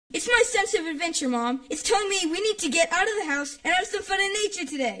It's my sense of adventure, Mom. It's telling me we need to get out of the house and have some fun in nature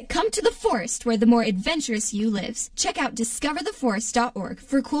today. Come to the forest where the more adventurous you lives. Check out discovertheforest.org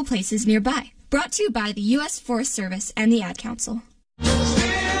for cool places nearby. Brought to you by the U.S. Forest Service and the Ad Council.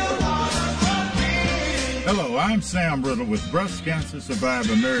 Hello, I'm Sam Riddle with breast cancer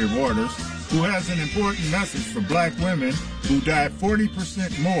survivor Mary Waters, who has an important message for black women who die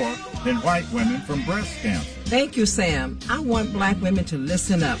 40% more than white women from breast cancer. Thank you, Sam. I want black women to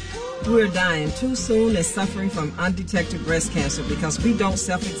listen up. We're dying too soon and suffering from undetected breast cancer because we don't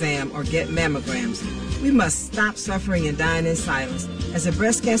self-exam or get mammograms. We must stop suffering and dying in silence. As a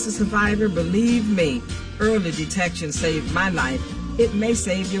breast cancer survivor, believe me, early detection saved my life. It may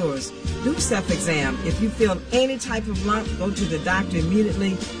save yours. Do self-exam. If you feel any type of lump, go to the doctor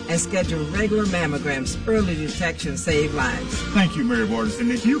immediately and schedule regular mammograms. Early detection saves lives. Thank you, Mary Waters. And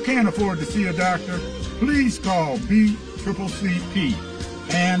if you can't afford to see a doctor, please call BCCP.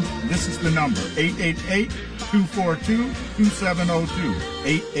 And this is the number, 888-242-2702.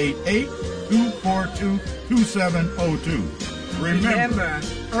 888-242-2702. Remember,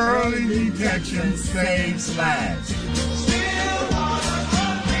 early detection saves lives.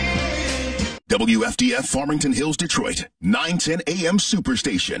 WFDF Farmington Hills, Detroit, 910 AM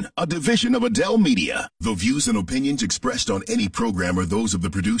Superstation, a division of Adele Media. The views and opinions expressed on any program are those of the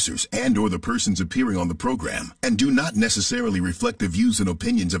producers and or the persons appearing on the program and do not necessarily reflect the views and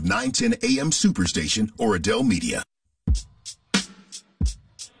opinions of 910 AM Superstation or Adele Media.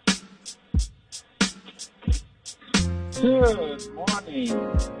 Good morning.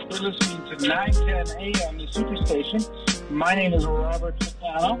 You're listening to 910 AM the Superstation. My name is Robert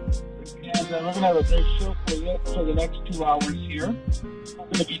Ficano, and we're going to have a great show for you for the next 2 hours here. We're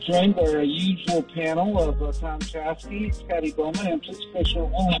going to be joined by our usual panel of Tom Choske, Scotty Boman, and Police Commissioner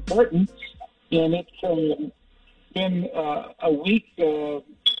Willie Burton. And it's been a week of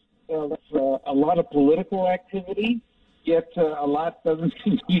a lot of political activity, yet a lot doesn't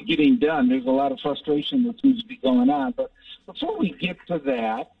seem to be getting done. There's a lot of frustration that seems to be going on. But before we get to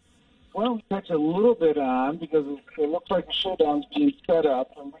that, why don't we touch a little bit on, because it looks like the showdown's being set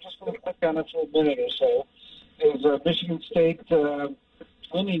up, and we're just going to click on it for a minute or so. Is Michigan State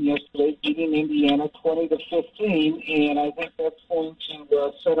winning yesterday, beating Indiana 20-15, and I think that's going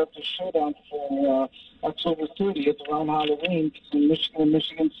to set up the showdown for October 30th around Halloween between Michigan and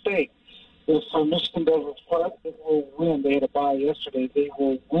Michigan State. If Michigan does its part, it will win. They had a bye yesterday. They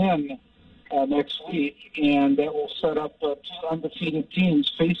will win next week, and that will set up two undefeated teams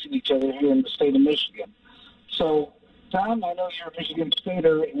facing each other here in the state of Michigan. So, Tom, I know you're a Michigan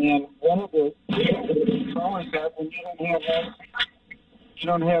Stater, and one of the problems that when you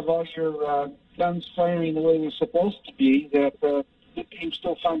don't have all your guns firing the way they're supposed to be, that good teams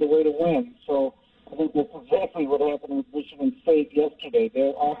still find a way to win. So I think that's exactly what happened with Michigan State yesterday.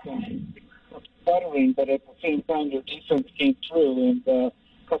 Their offense was stuttering, but at the same time their defense came through, and a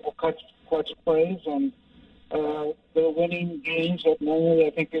couple clutch plays, and they're winning games that normally I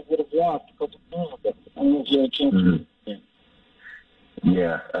think they would have lost a couple of years ago. I don't know if you had a chance to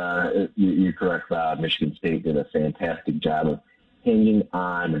Yeah, you're correct, Bob. Michigan State did a fantastic job of hanging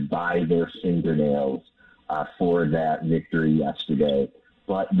on by their fingernails for that victory yesterday.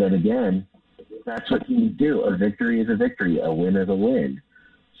 But then again, that's what teams do. A victory is a victory. A win is a win.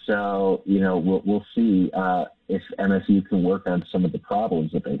 So, we'll see if MSU can work on some of the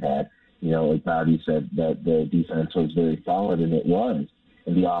problems that they've had. Like Bobby said, that the defense was very solid, and it was.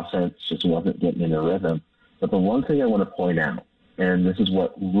 And the offense just wasn't getting in a rhythm. But the one thing I want to point out, and this is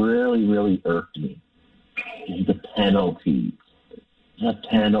what really, really irked me, is the penalties. The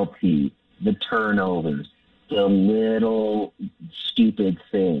penalties, the turnovers, the little stupid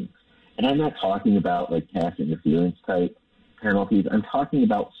things. And I'm not talking about like pass interference type penalties. I'm talking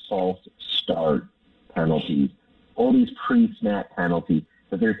about false start penalties. All these pre-snap penalties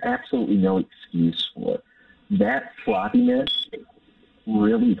that there's absolutely no excuse for. That sloppiness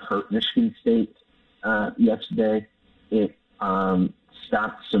really hurt Michigan State yesterday. It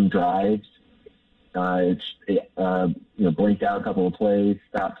stopped some drives. Blinked out a couple of plays,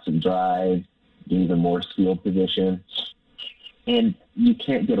 stopped some drives, gave them more field position. And you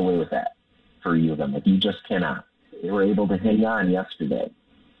can't get away with that for U of M. Like, you just cannot. They were able to hang on yesterday,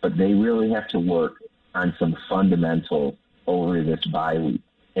 but they really have to work on some fundamentals over this bye week.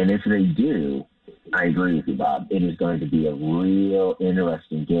 And if they do, I agree with you, Bob. It is going to be a real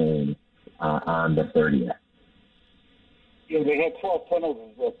interesting game on the 30th. Yeah, they had 12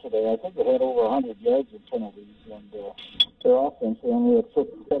 penalties yesterday. I think they had over 100 yards in penalties, and their offense, they only had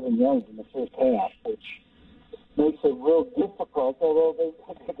 57 yards in the first half, which makes it real difficult, although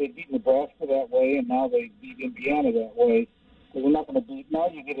they beat Nebraska that way, and now they beat Indiana that way. Because we're not going to be, now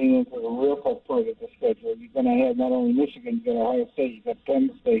you're getting into the real tough part of the schedule. You're going to have not only Michigan, you got Ohio State, you got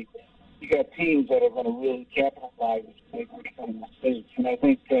Penn State, you got teams that are going to really capitalize on the states. And I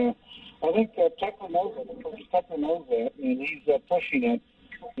think Tucker knows it. Coach Tucker knows that, and he's pushing it.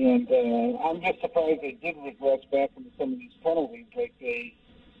 And I'm just surprised they did regress back into some of these penalties. Like they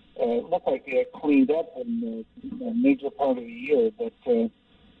look like they had cleaned up in a major part of the year. But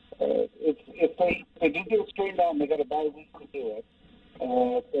if they do get it straightened out and they got a bye week to do it,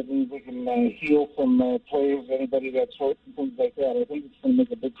 that means we can heal some players, anybody that's hurt and things like that. I think it's going to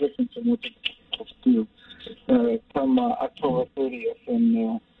make a big difference in what they do come October 30th.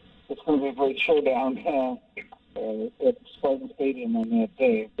 And it's going to be a great showdown at Spartan Stadium on that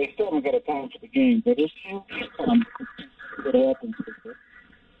day. They still haven't got a time for the game, but it's huge what happens with it.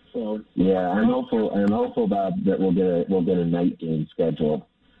 So yeah, I'm hopeful Bob, that we'll get a night game scheduled.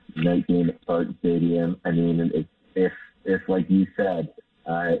 Night game at Spartan Stadium. I mean, if like you said,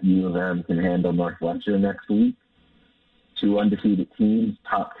 U of M can handle Northwestern next week, 2 undefeated teams,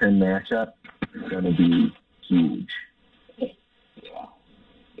 top 10 matchup, it's going to be huge.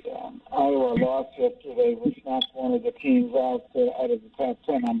 Yeah. Iowa lost yesterday, which knocked one of the teams out of the top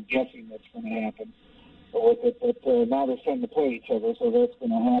 10. I'm guessing that's going to happen. But now they're starting to play each other, so that's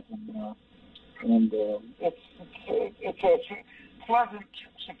going to happen. And it's a pleasant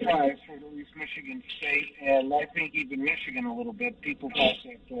surprise for at least Michigan State, and I think even Michigan a little bit. People thought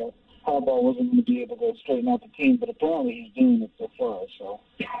that Harbaugh wasn't going to be able to straighten out the team, but apparently he's doing it so far. So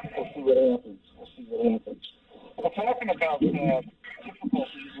we'll see what happens. But talking about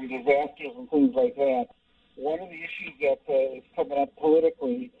difficulties and disasters and things like that, one of the issues that is coming up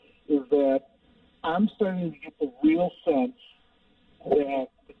politically is that I'm starting to get the real sense that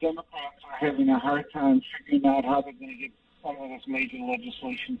the Democrats are having a hard time figuring out how they're going to get some of this major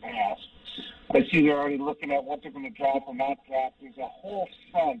legislation passed. I see they're already looking at what they're going to drop or not drop. There's a whole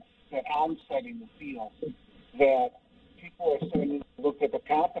sense that I'm starting to feel that people are starting to look at the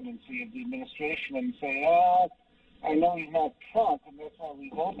competency of the administration and say, I know he's not Trump, and that's why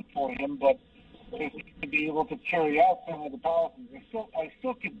we voted for him, but to be able to carry out some of the policies. I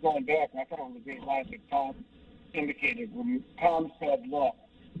still keep going back, and I thought it was a great line that Tom indicated when Tom said, look,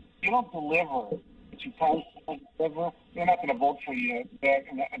 you don't deliver what you promise to deliver, they're not going to vote for you back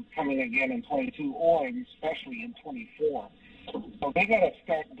and coming again in 22 or especially in 24. So they got to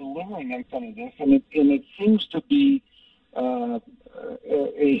start delivering on some of this, and it seems to be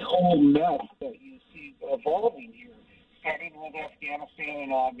a whole mess that you see evolving here, starting with Afghanistan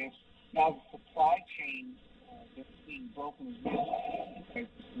in August. Now the supply chain that's being broken as well.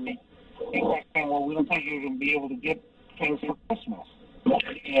 People are saying, well, we don't think you're going to be able to get things for Christmas.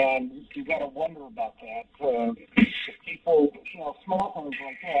 And you got to wonder about that. People, small things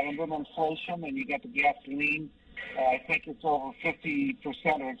like that, and then inflation, and you got the gasoline. I think it's over 50%,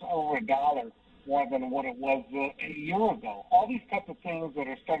 or it's over $1 more than what it was a year ago. All these types of things that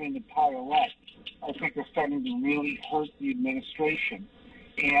are starting to pile up, I think are starting to really hurt the administration.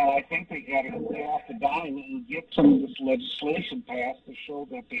 And I think they got to get off the dime and get some of this legislation passed to show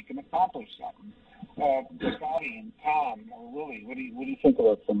that they can accomplish something. Scotty and Tom or Willie, what do you think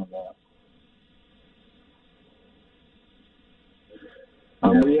about some of that?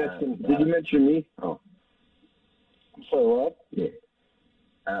 Did you mention me? Oh, I'm sorry, what? Yeah.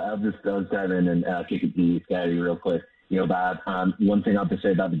 I'll dive in and kick it to you, Scotty, real quick. Bob, one thing I'll have to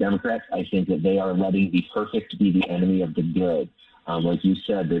say about the Democrats, I think that they are letting the perfect be the enemy of the good. Like you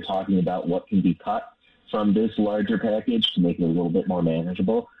said, they're talking about what can be cut from this larger package to make it a little bit more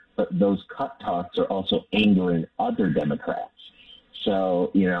manageable. But those cut talks are also angering other Democrats. So,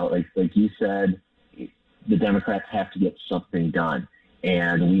 like you said, the Democrats have to get something done.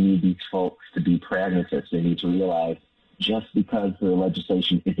 And we need these folks to be pragmatists. They need to realize just because the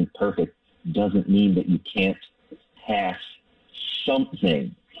legislation isn't perfect doesn't mean that you can't pass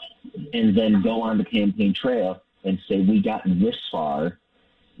something and then go on the campaign trail and say, we got this far,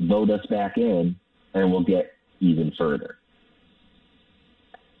 vote us back in, and we'll get even further.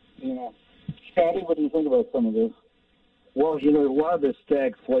 Yeah. Scotty, what do you think about some of this? Well, a lot of this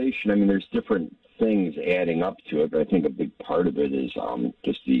stagflation, there's different things adding up to it, but I think a big part of it is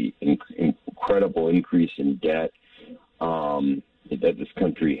just the incredible increase in debt that this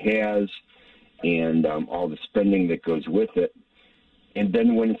country has and all the spending that goes with it. And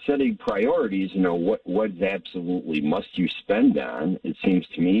then when setting priorities, what absolutely must you spend on? It seems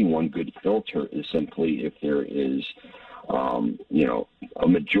to me one good filter is simply if there is, a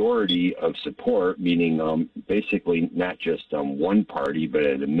majority of support, meaning basically not just one party, but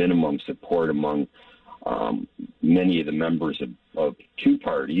at a minimum support among many of the members of two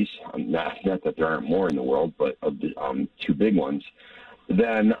parties, not that there aren't more in the world, but of the two big ones,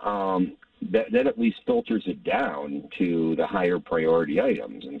 then that at least filters it down to the higher priority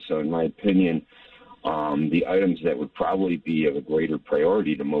items. And so in my opinion, the items that would probably be of a greater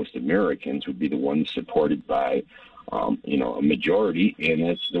priority to most Americans would be the ones supported by, a majority, and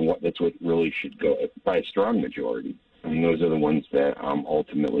that's what really should go by a strong majority. And those are the ones that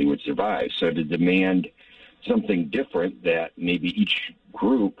ultimately would survive. So to demand something different that maybe each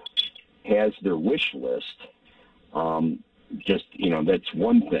group has their wish list, that's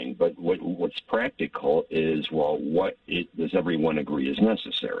one thing. But what's practical is, does everyone agree is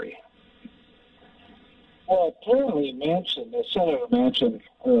necessary? Well, apparently Senator Manchin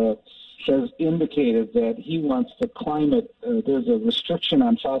has indicated that he wants the climate, there's a restriction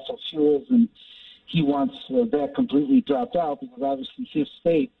on fossil fuels, and he wants that completely dropped out because obviously his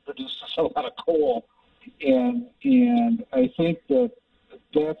state produces a lot of coal. And I think that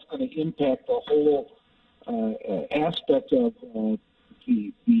that's going to impact the whole aspect of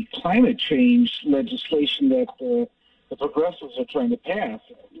the climate change legislation that the progressives are trying to pass.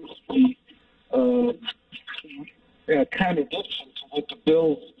 The contradiction to what the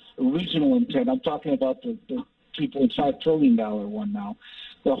bill's original intent. I'm talking about the $3.5 trillion one now.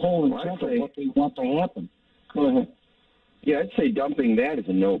 The whole intent of what they want to happen. Go ahead. Yeah, I'd say dumping that is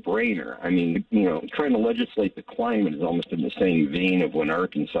a no-brainer. I mean, trying to legislate the climate is almost in the same vein of when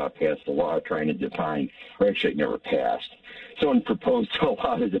Arkansas passed a law trying to define, or actually it never passed. Someone proposed a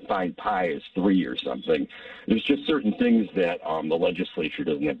law to define pi as 3 or something. There's just certain things that the legislature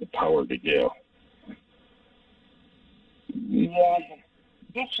doesn't have the power to do. Yeah,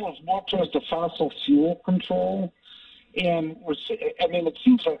 this was more towards the fossil fuel control. And it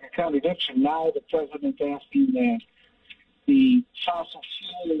seems like a contradiction. Now the president's asking that the fossil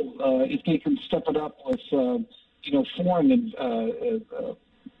fuel, if they can step it up with,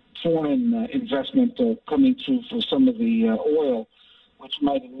 foreign investment coming through for some of the oil, which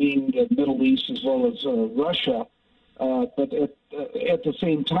might mean the Middle East as well as Russia. But at the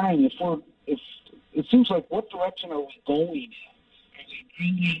same time, if it seems like, what direction are we going in? Are we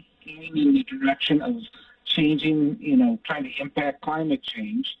really going in the direction of changing, trying to impact climate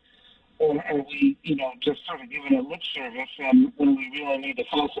change? Or are we, just sort of giving it lip service and when we really need the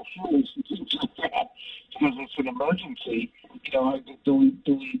fossil fuels and things like that because it's an emergency, do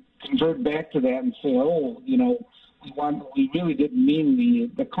we convert back to that and say, we really didn't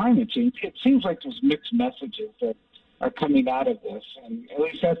mean the climate change? It seems like there's mixed messages that are coming out of this, and at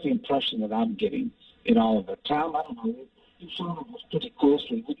least that's the impression that I'm getting in all of it. Tom, I don't know, you followed this pretty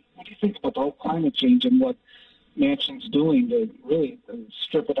closely. What do you think about the whole climate change and what Manchin's doing to really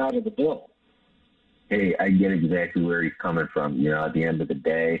strip it out of the bill? Hey, I get exactly where he's coming from. At the end of the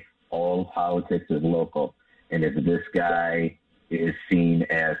day, all politics is local. And if this guy is seen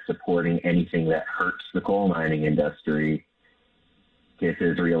as supporting anything that hurts the coal mining industry, if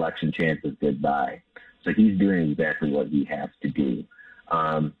his reelection chance is goodbye. So he's doing exactly what he has to do.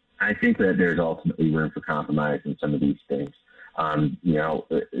 I think that there's ultimately room for compromise in some of these things.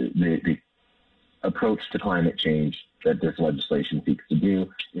 The approach to climate change that this legislation seeks to do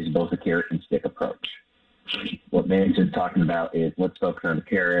is both a carrot and stick approach. What Manchin's talking about is let's focus on the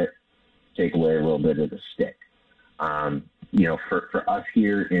carrot, take away a little bit of the stick. For us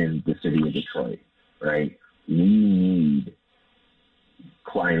here in the city of Detroit, right, we need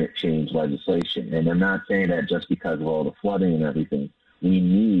climate change legislation. And I'm not saying that just because of all the flooding and everything. We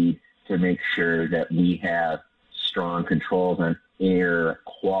need to make sure that we have strong controls on air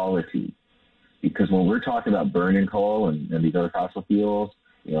quality. Because when we're talking about burning coal and these other fossil fuels,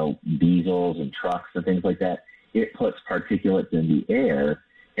 diesels and trucks and things like that, it puts particulates in the air,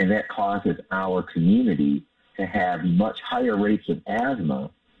 and that causes our community to have much higher rates of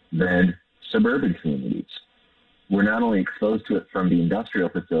asthma than suburban communities. We're not only exposed to it from the industrial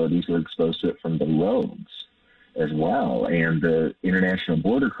facilities, we're exposed to it from the roads as well, and the international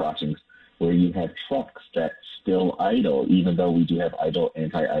border crossings where you have trucks that still idle. Even though we do have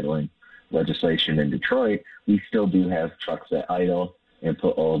anti-idling legislation in Detroit, we still do have trucks that idle and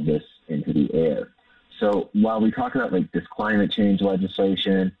put all of this into the air. So while we talk about this climate change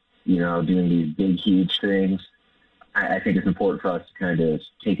legislation, doing these big, huge things, I think it's important for us to kind of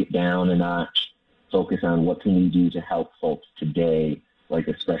take it down a notch, focus on what can we do to help folks today,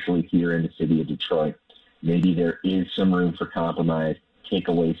 especially here in the city of Detroit. Maybe there is some room for compromise, take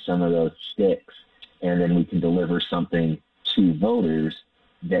away some of those sticks, and then we can deliver something to voters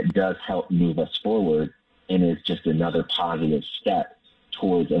that does help move us forward and is just another positive step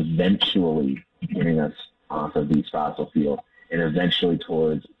towards eventually getting us off of these fossil fuels and eventually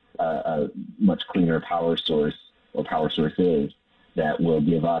towards a much cleaner power source or power source is that will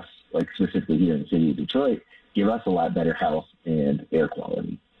give us, like specifically here in the city of Detroit, give us a lot better health and air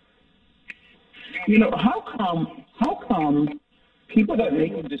quality. You know, how come people that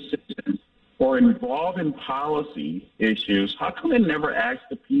make decisions or involved in policy issues, how come they never ask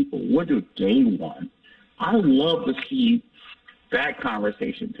the people, what do they want? I would love to see that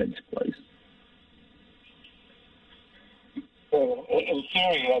conversation takes place. Well, in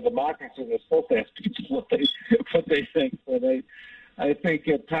theory, democracy is supposed to ask people what they think, but I think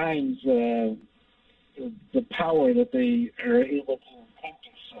at times the power that they are able to encompass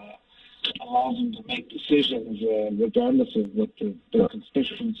allows them to make decisions regardless of what their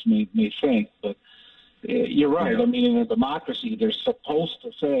constituents may think. But you're right. I mean, in a democracy, they're supposed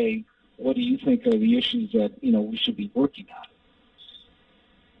to say, what do you think are the issues that, we should be working on?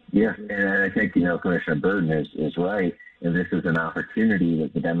 Yeah, and I think, Commissioner Burton is right. And this is an opportunity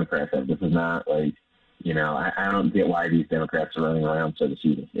that the Democrats have. This is not like, I don't get why these Democrats are running around so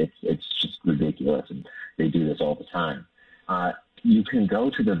defeated. It's just ridiculous, and they do this all the time. You can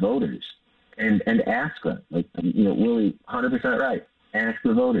go to the voters and ask them, like, Willie, 100% right. Ask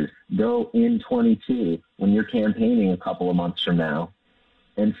the voters. Go in 22 when you're campaigning a couple of months from now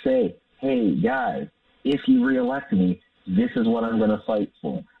and say, hey, guys, if you reelect me, this is what I'm going to fight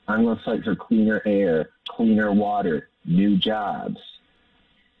for. I'm going to fight for cleaner air, cleaner water, new jobs.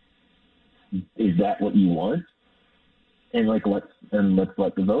 Is that what you want? And let's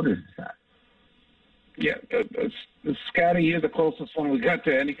let the voters decide. Yeah, Scotty, you're the closest one we got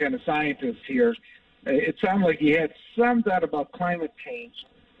to any kind of scientist here. It sounded like you had some doubt about climate change.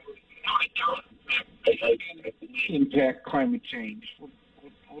 I don't impact climate change.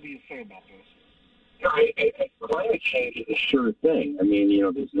 What do you say about this? Climate change is a sure thing. I mean,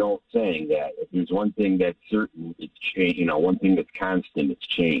 there's no saying that. If there's one thing that's certain, it's change. One thing that's constant, it's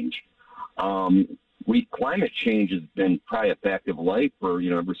change. Climate change has been probably a fact of life for,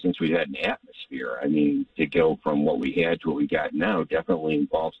 ever since we had an atmosphere. I mean, to go from what we had to what we got now definitely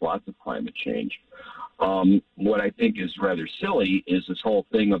involves lots of climate change. What I think is rather silly is this whole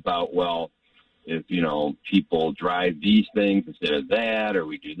thing about, well, if, people drive these things instead of that, or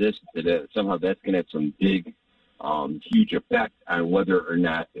we do this instead of that, somehow that's going to have some big, huge effect on whether or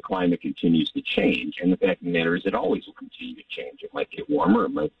not the climate continues to change. And the fact of the matter is it always will continue to change. It might get warmer, it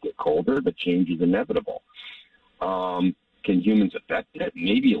might get colder, but change is inevitable. Can humans affect it?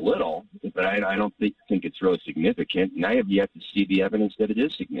 Maybe a little, but I don't think it's really significant. And I have yet to see the evidence that it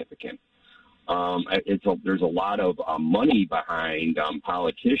is significant. There's a lot of money behind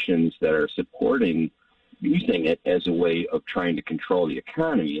politicians that are supporting using it as a way of trying to control the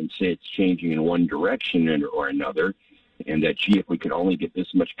economy and say it's changing in one direction or another, and that, gee, if we could only get this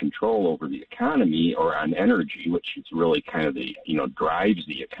much control over the economy or on energy, which is really kind of the, drives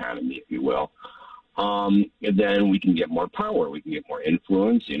the economy, if you will, then we can get more power, we can get more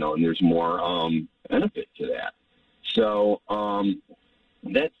influence, and there's more benefit to that. So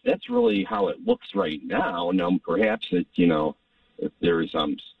that's really how it looks right now. Now, perhaps it, if there's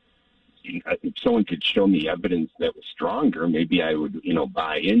if someone could show me evidence that was stronger, maybe I would,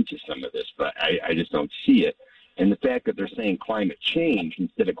 buy into some of this, but I just don't see it. And the fact that they're saying climate change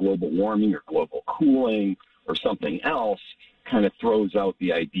instead of global warming or global cooling or something else kind of throws out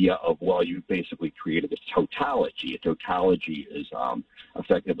the idea of, well, you basically created a tautology. A tautology is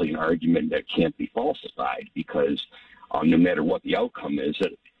effectively an argument that can't be falsified because no matter what the outcome is,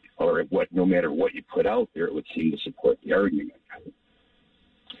 or no matter what you put out there, it would seem to support the argument.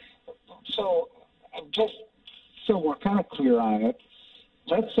 So, just so we're kind of clear on it,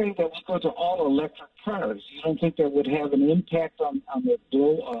 let's say that we go to all electric cars. You don't think that would have an impact on the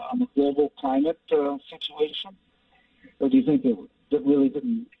global climate situation, or do you think that really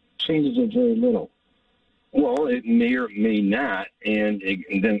changes it very little? Well, it may or may not, and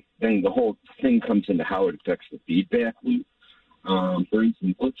then the whole thing comes into how it affects the feedback loop. For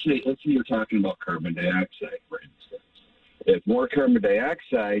instance, let's say you're talking about carbon dioxide, for instance. If more carbon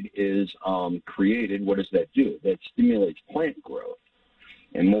dioxide is created, what does that do? That stimulates plant growth.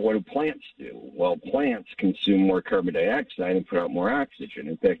 And what do plants do? Well, plants consume more carbon dioxide and put out more oxygen.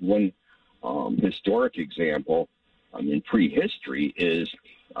 In fact, one historic example in prehistory is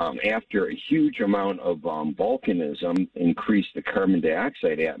after a huge amount of volcanism increased the carbon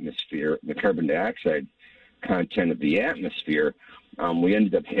dioxide atmosphere, the carbon dioxide content of the atmosphere, we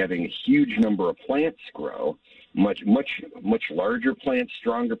ended up having a huge number of plants grow, much larger plants,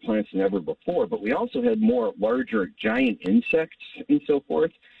 stronger plants than ever before. But we also had more larger giant insects and so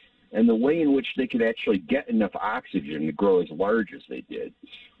forth. And the way in which they could actually get enough oxygen to grow as large as they did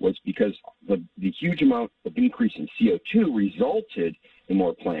was because the huge amount of increase in CO2 resulted the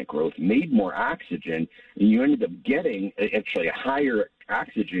more plant growth, made more oxygen, and you ended up getting actually a higher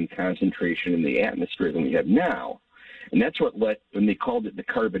oxygen concentration in the atmosphere than we have now. And that's what led, when they called it the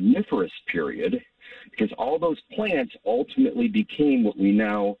Carboniferous period, because all those plants ultimately became what we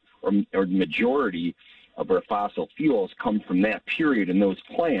now, or the majority of our fossil fuels come from that period, and those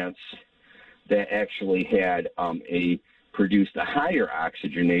plants that actually had produced a higher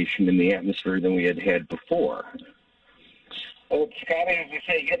oxygenation in the atmosphere than we had before. Well, Scotty, as you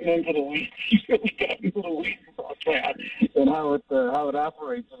say, getting into the weeds, you really got into the weeds about that and how it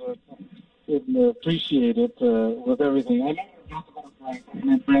operates. And appreciate it with everything. I know we're talking about a break, and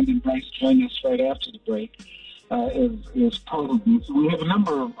then Brandon Brice joined us right after the break. Is probably, so we have a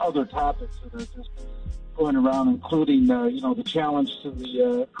number of other topics that are just going around, including the challenge to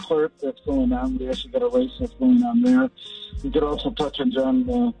the clerk that's going on. We actually got a race that's going on there. We could also touch on John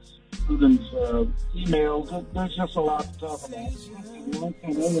Ruden's emails. There's just a lot to talk about. We'll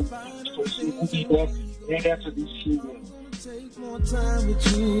be back right after these few. Take more time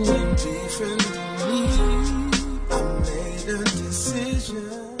with you and different me. I made a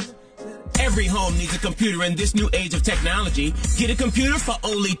decision. Every home needs a computer in this new age of technology. Get a computer for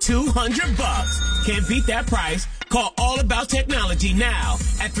only $200. Can't beat that price. Call All About Technology now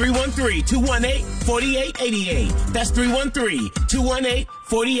at 313-218-4888. That's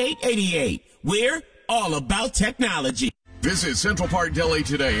 313-218-4888. We're all about technology. Visit Central Park Deli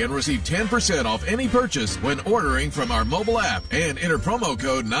today and receive 10% off any purchase when ordering from our mobile app and enter promo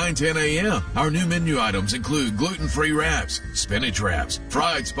code 910AM. Our new menu items include gluten-free wraps, spinach wraps,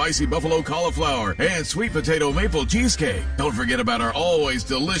 fried spicy buffalo cauliflower, and sweet potato maple cheesecake. Don't forget about our always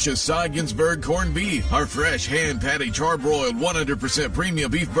delicious Seiginsburg corned beef, our fresh hand patty charbroiled 100% premium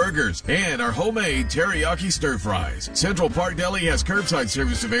beef burgers, and our homemade teriyaki stir fries. Central Park Deli has curbside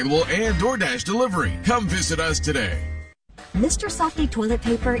service available and DoorDash delivery. Come visit us today. Mr. Softly Toilet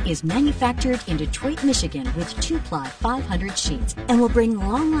Paper is manufactured in Detroit, Michigan with 2-ply 500 sheets and will bring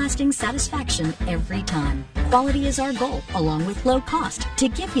long-lasting satisfaction every time. Quality is our goal, along with low cost, to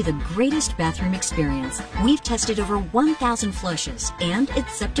give you the greatest bathroom experience. We've tested over 1,000 flushes, and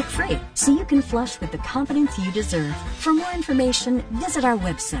it's septic-free, so you can flush with the confidence you deserve. For more information, visit our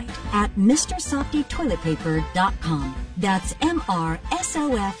website at MrSoftyToiletPaper.com. That's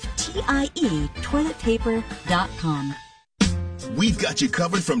MRSOFTIE toiletpaper.com. We've got you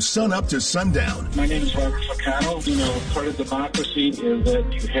covered from sun up to sundown. My name is Robert Ficano. Part of democracy is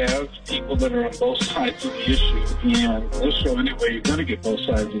that you have people that are on both sides of the issue. And this show, anyway, you're going to get both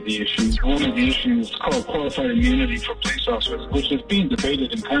sides of the issue. One of the issues is called qualified immunity for police officers, which is being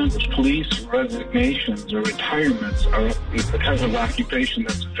debated in Congress. Police resignations or retirements are because of occupation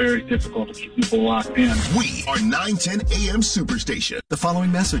that's very difficult to keep people locked in. We are 910 AM Superstation. The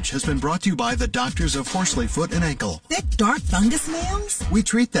following message has been brought to you by the doctors of Horsley Foot and Ankle. Thick, dark fungus nails? We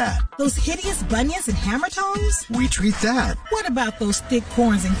treat that. Those hideous bunions and hammer toes? We treat that. What about those thick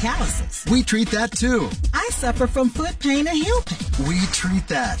corns and calluses? We treat that too. I suffer from foot pain and heel pain. We treat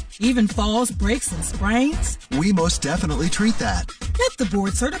that. Even falls, breaks, and sprains? We most definitely treat that. Let the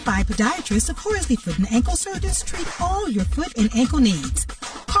board-certified podiatrist of Horsley Foot and Ankle Surgeons treat all your foot and ankle needs.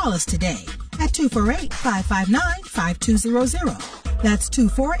 Call us today at 248-559-5200. That's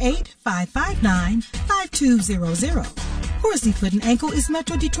 248-559-5200. Horsley Foot and Ankle is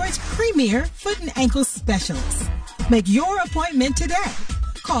Metro Detroit's premier foot and ankle specialist. Make your appointment today.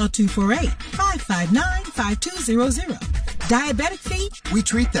 Call 248-559-5200. Diabetic feet? We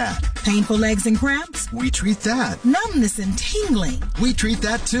treat that. Painful legs and cramps? We treat that. Numbness and tingling? We treat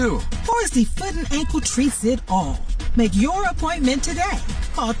that too. Horsley Foot and Ankle treats it all. Make your appointment today.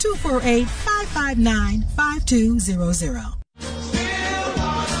 Call 248-559-5200.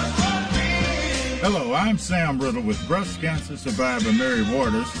 Hello, I'm Sam Riddle with breast cancer survivor Mary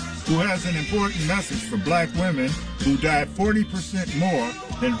Waters, who has an important message for black women who die 40% more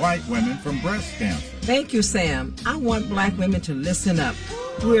than white women from breast cancer. Thank you, Sam. I want black women to listen up.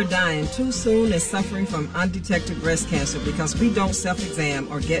 We're dying too soon and suffering from undetected breast cancer because we don't self-exam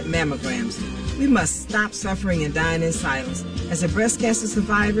or get mammograms. We must stop suffering and dying in silence. As a breast cancer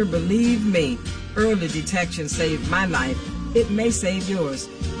survivor, believe me, early detection saved my life. It may save yours.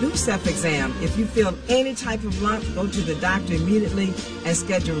 Do self-exam. If you feel any type of lump, go to the doctor immediately and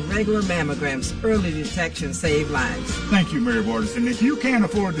schedule regular mammograms. Early detection saves lives. Thank you, Mary Waters. And if you can't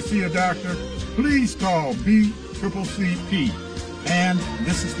afford to see a doctor, please call BCCP. And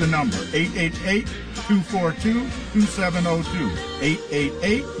this is the number, 888-242-2702.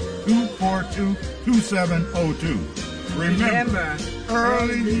 888-242-2702. Remember,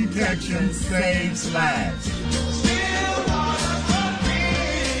 early detection saves lives.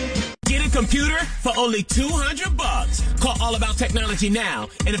 Get a computer for only $200. Call All About Technology now.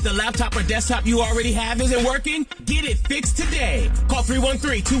 And if the laptop or desktop you already have isn't working, get it fixed today. Call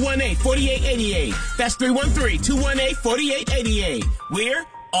 313-218-4888. That's 313-218-4888. We're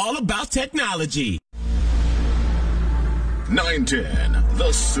all about technology. 910, the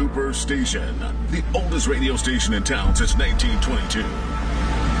Superstation, the oldest radio station in town since 1922.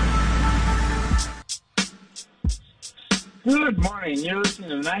 Good morning. You're listening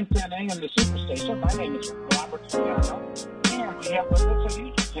to 910 AM, the Superstation. My name is Robert Ficano. And we have with us a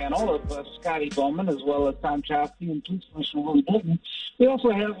huge panel of Scotty Boman as well as Tom Choske and Police Commissioner Willie Burton. We also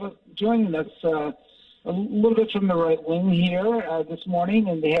have joining us a little bit from the right wing here this morning,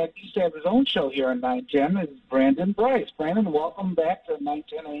 and they used to have his own show here on 910, is Brandon Brice. Brandon, welcome back to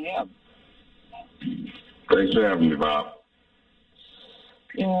 910 AM. Thanks for having me, Bob.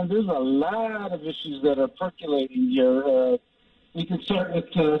 And there's a lot of issues that are percolating here. We can start with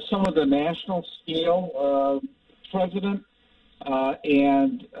some of the national scale president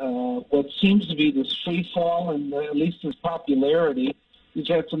and what seems to be this free fall and at least his popularity. We've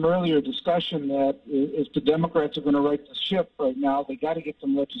had some earlier discussion that if the Democrats are going to right the ship right now, they got to get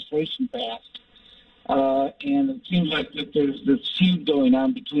some legislation passed. And it seems like that there's this feud going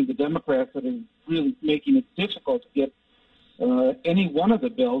on between the Democrats that is really making it difficult to get any one of the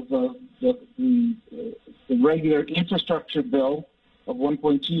bills, the regular infrastructure bill of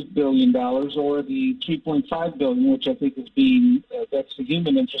 $1.2 billion or the $3.5 billion, which I think is being, that's the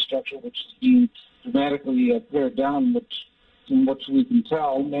human infrastructure, which is being dramatically pared down, which from what we can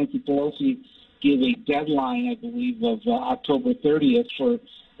tell, Nancy Pelosi gave a deadline, I believe, of October 30th for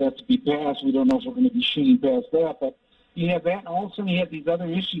that to be passed. We don't know if we're going to be shooting past that, but you have that, and all of a sudden you have these other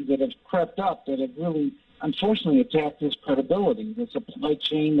issues that have crept up that have really, unfortunately, attacked his credibility. The supply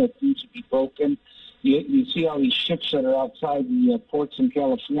chain that seems to be broken. You see all these ships that are outside the ports in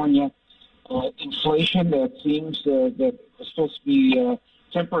California. Inflation that seems that was supposed to be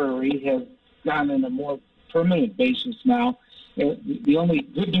temporary has gone in a more permanent basis now. The only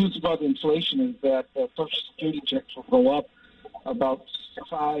good news about inflation is that Social Security checks will go up about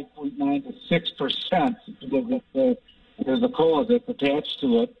 5.9 to 6% because there's a COLA that's attached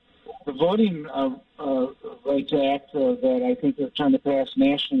to it. The Voting Rights Act that I think they're trying to pass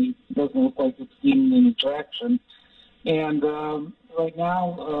nationally doesn't look like it's gaining any traction. And right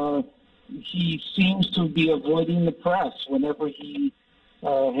now, he seems to be avoiding the press. Whenever he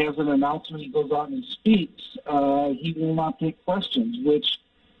has an announcement, he goes out and speaks, he will not take questions, which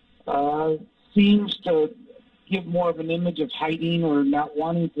seems to give more of an image of hiding or not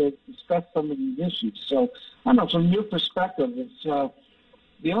wanting to discuss some of these issues. So, I don't know, from your perspective, it's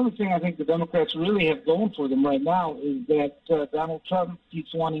the only thing I think the Democrats really have going for them right now is that Donald Trump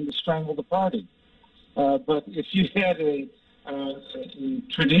keeps wanting to strangle the party. But if you had a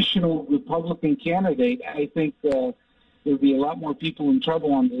traditional Republican candidate, I think there would be a lot more people in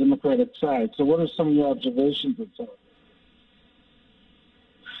trouble on the Democratic side. So what are some of your observations of that?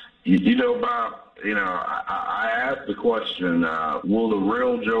 You know, Bob, I asked the question, will the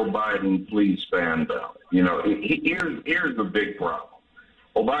real Joe Biden please stand up? Here's the big problem.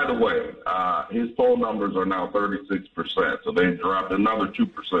 Oh, by the way, his poll numbers are now 36%, so they dropped another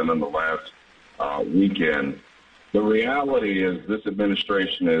 2% in the last weekend. The reality is this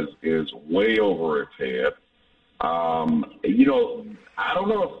administration is way over its head. I don't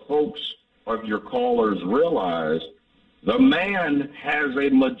know if folks of your callers realize the man has a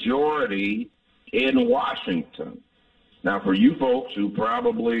majority in Washington. Now, for you folks who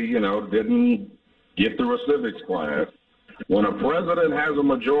probably, didn't get through a civics class, when a president has a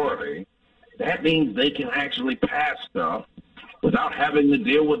majority, that means they can actually pass stuff without having to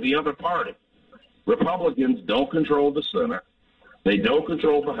deal with the other party. Republicans don't control the Senate. They don't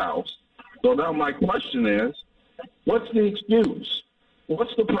control the House. So now my question is, what's the excuse?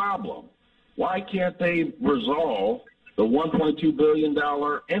 What's the problem? Why can't they resolve the $1.2 billion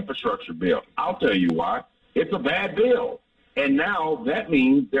infrastructure bill? I'll tell you why. It's a bad bill. And now that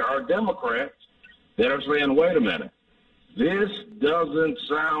means there are Democrats that are saying, wait a minute, this doesn't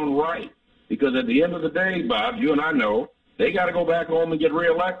sound right. Because at the end of the day, Bob, you and I know, they got to go back home and get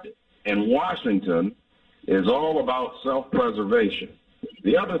reelected. And Washington is all about self-preservation.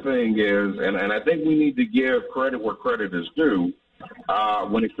 The other thing is, and I think we need to give credit where credit is due,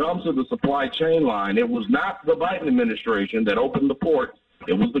 when it comes to the supply chain line, it was not the Biden administration that opened the port.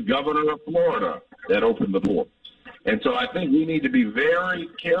 It was the governor of Florida that opened the port. And so I think we need to be very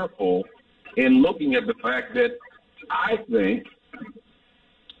careful in looking at the fact that I think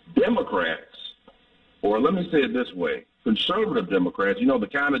Democrats, or let me say it this way, conservative Democrats, the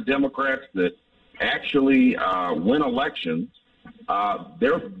kind of Democrats that actually win elections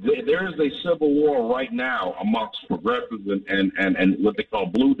there is a civil war right now amongst progressives and what they call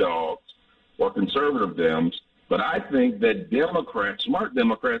blue dogs or conservative Dems. But I think that Democrats, smart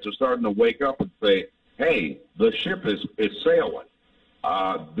Democrats, are starting to wake up and say, hey, the ship is sailing.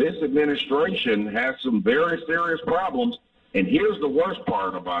 This administration has some very serious problems. And here's the worst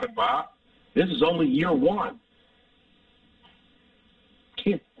part about it, Bob. This is only year one.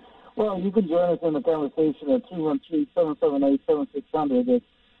 Well, you can join us in the conversation at 313-778-7600. It's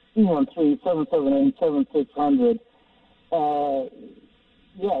 313-778-7600.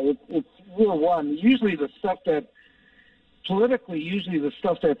 It's year one. Usually the stuff that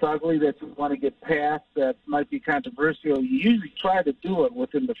that's ugly that you want to get past that might be controversial, you usually try to do it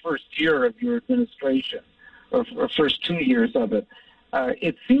within the first year of your administration or first 2 years of it.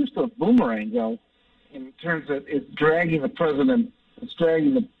 It seems to have boomerang, though, in terms of it's dragging the president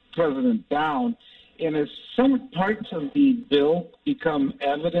down. And as some parts of the bill become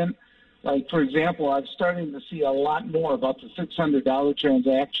evident, like, for example, I'm starting to see a lot more about the $600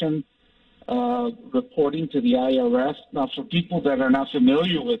 transaction reporting to the IRS. Now, for people that are not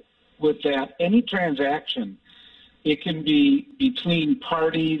familiar with that, any transaction, it can be between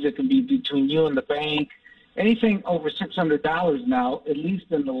parties, it can be between you and the bank, anything over $600 now, at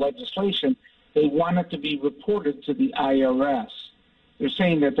least in the legislation, they want it to be reported to the IRS. They're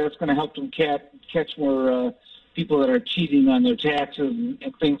saying that that's going to help them catch more people that are cheating on their taxes and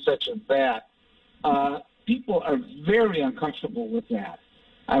things such as that. People are very uncomfortable with that.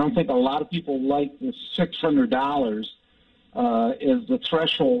 I don't think a lot of people like the $600 as the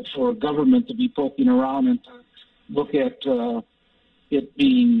threshold for government to be poking around and to look at it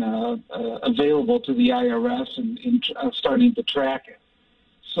being available to the IRS and starting to track it.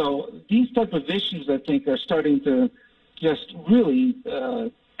 So these type of issues, I think, are starting to just really,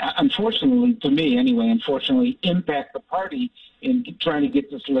 unfortunately, to me anyway, impact the party in trying to get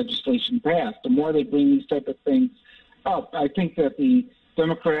this legislation passed. The more they bring these type of things up, I think that the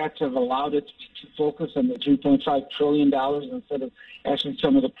Democrats have allowed it to focus on the $3.5 trillion instead of actually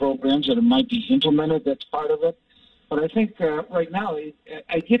some of the programs that might be implemented. That's part of it. But I think right now,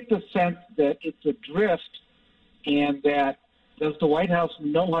 I get the sense that it's a drift, and that does the White House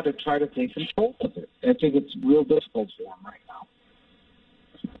know how to try to take control of it? I think it's real difficult for them right now.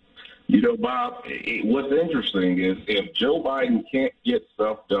 You know, Bob, what's interesting is if Joe Biden can't get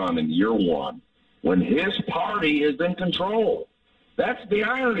stuff done in year one, when his party is in control, that's the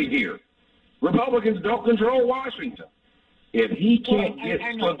irony here. Republicans don't control Washington. If he can't get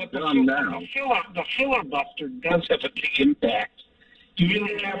stuff done now, the filibuster does have a big impact. Bob,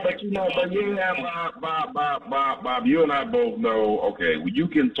 you and I both know, okay, well, you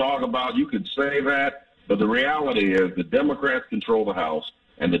can say that, but the reality is the Democrats control the House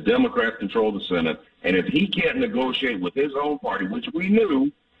and the Democrats control the Senate, and if he can't negotiate with his own party, which we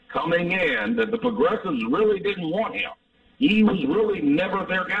knew coming in that the progressives really didn't want him. He was really never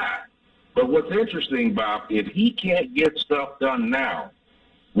their guy. But what's interesting, Bob, if he can't get stuff done now,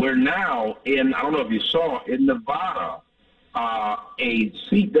 we're now in, I don't know if you saw, in Nevada, a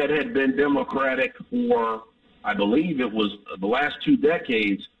seat that had been Democratic for, I believe it was the last 2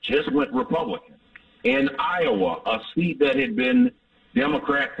 decades, just went Republican. In Iowa, a seat that had been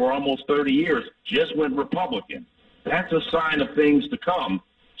Democrat for almost 30 years just went Republican. That's a sign of things to come.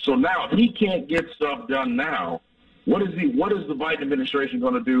 So now, if he can't get stuff done now, what is the Biden administration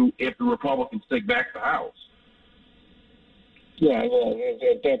going to do if the Republicans take back the House? Yeah, well,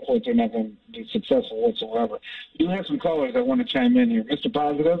 at that point, they're not going to be successful whatsoever. You have some callers that want to chime in here. Mr.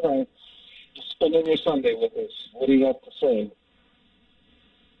 Positive, you're spending your Sunday with us. What do you have to say?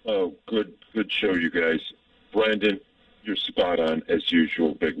 Oh, good show, you guys. Brandon, you're spot on, as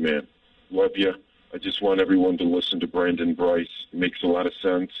usual, big man. Love you. I just want everyone to listen to Brandon Brice. It makes a lot of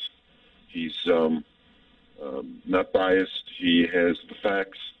sense. He's not biased. He has the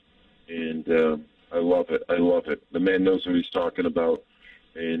facts, and I love it. I love it. The man knows what he's talking about.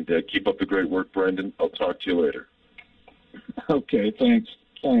 And keep up the great work, Brandon. I'll talk to you later. Okay, thanks.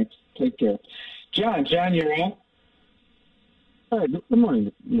 Take care. John, you're on. Hi, good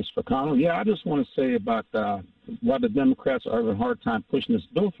morning, Ms. Ficano. Yeah, I just want to say about why the Democrats are having a hard time pushing this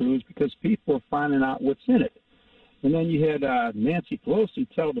bill through is because people are finding out what's in it. And then you had Nancy Pelosi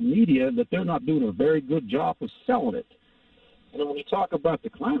tell the media that they're not doing a very good job of selling it. And then when you talk about the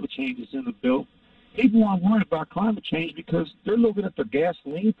climate changes in the bill, people aren't worried about climate change because they're looking at the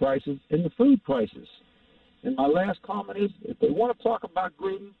gasoline prices and the food prices. And my last comment is, if they want to talk about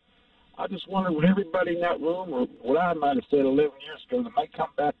Gruden, I just wonder would everybody in that room, or what I might have said 11 years ago, that might come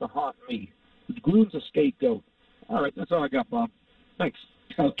back to haunt me. Gruden's a scapegoat. All right, that's all I got, Bob. Thanks.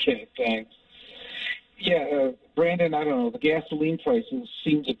 Okay, thanks. Brandon, I don't know. The gasoline prices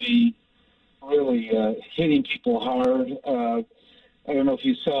seem to be really hitting people hard. I don't know if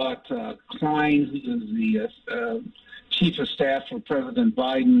you saw it. Klein, who is the chief of staff for President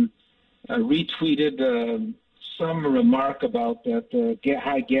Biden, retweeted some remark about that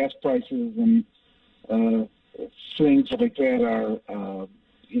high gas prices and things like that are,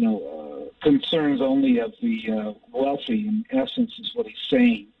 concerns only of the wealthy. In essence, is what he's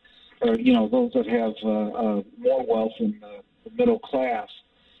saying. Or, those that have more wealth in the middle class.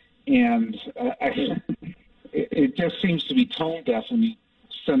 And it just seems to be tone deaf when you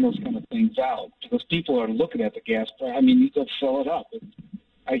send those kind of things out, because people are looking at the gas price. I mean, you go fill it up.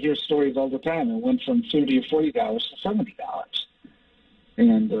 I hear stories all the time. It went from $30 or $40 to $70.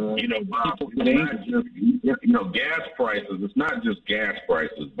 And Bob, people get angry. Gas prices. It's not just gas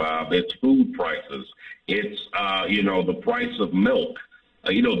prices, Bob. It's food prices. It's the price of milk.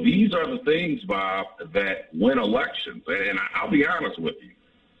 These are the things, Bob, that win elections. And I'll be honest with you.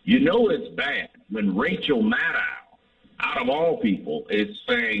 It's bad when Rachel Maddow, out of all people, is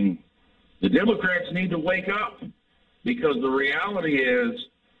saying the Democrats need to wake up, because the reality is,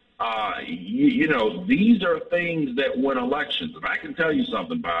 these are things that win elections. And I can tell you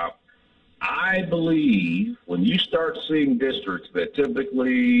something, Bob. I believe when you start seeing districts that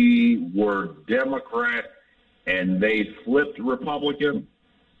typically were Democrat and they flipped Republican,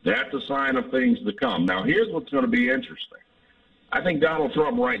 that's a sign of things to come. Now, here's what's going to be interesting. I think Donald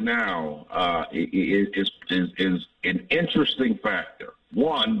Trump right now is an interesting factor.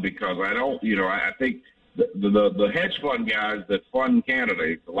 One, because I think the hedge fund guys that fund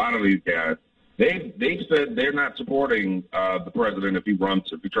candidates, a lot of these guys, they've said they're not supporting the president if he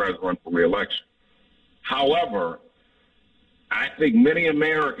tries to run for re-election. However, I think many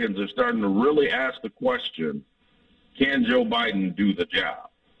Americans are starting to really ask the question, can Joe Biden do the job?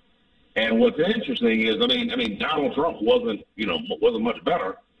 And what's interesting is, Donald Trump wasn't much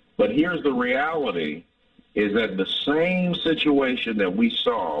better, but here's the reality, is that the same situation that we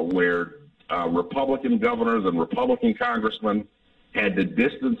saw where Republican governors and Republican congressmen had to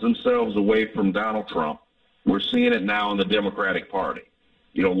distance themselves away from Donald Trump, we're seeing it now in the Democratic Party.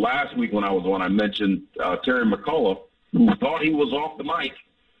 Last week when I was on, I mentioned Terry McAuliffe, who thought he was off the mic,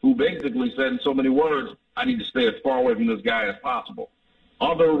 who basically said in so many words, I need to stay as far away from this guy as possible.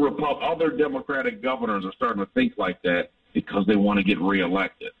 Other Democratic governors are starting to think like that because they want to get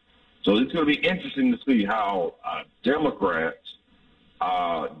reelected. So it's going to be interesting to see how Democrats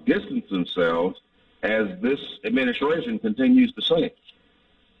distance themselves as this administration continues to sink.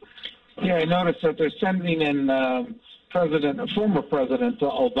 Yeah, I noticed that they're sending in former President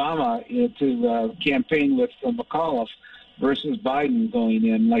Obama to campaign with McAuliffe versus Biden going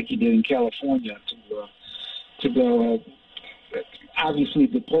in like he did in California to go. Obviously,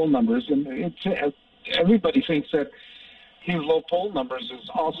 the poll numbers, and everybody thinks that his low poll numbers is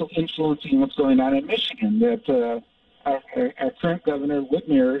also influencing what's going on in Michigan. That our current governor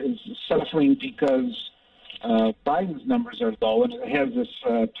Whitmer is suffering because Biden's numbers are low, and it has this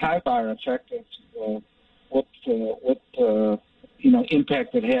tie bar effect of what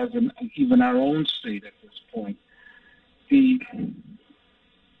impact it has in even our own state at this point. The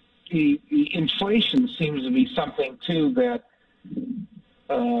inflation seems to be something too that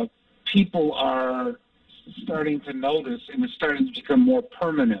people are starting to notice, and it's starting to become more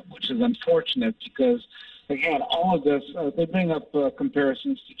permanent, which is unfortunate because, again, all of this, they bring up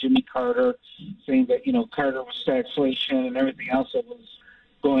comparisons to Jimmy Carter, saying that, Carter was stagflation and everything else that was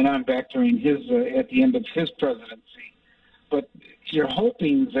going on back during his, at the end of his presidency. But you're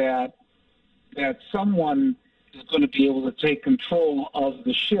hoping that someone is going to be able to take control of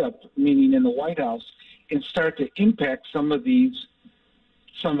the ship, meaning in the White House, and start to impact some of these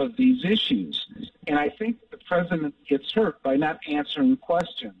issues. And I think the president gets hurt by not answering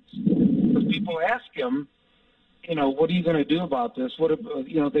questions. Because people ask him, what are you going to do about this?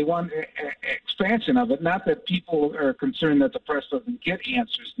 They want expansion of it. Not that people are concerned that the press doesn't get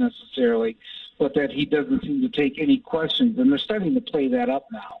answers necessarily, but that he doesn't seem to take any questions. And they're starting to play that up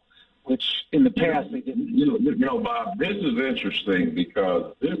now, which in the past they didn't do. Bob, this is interesting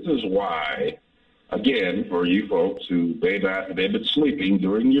because this is why, again, for you folks who they've been sleeping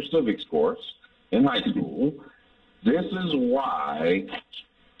during your civics course in high school, this is why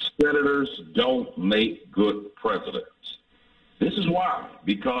senators don't make good presidents. This is why,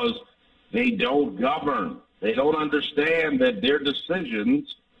 because they don't govern. They don't understand that their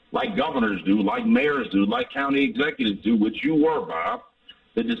decisions, like governors do, like mayors do, like county executives do, which you were, Bob,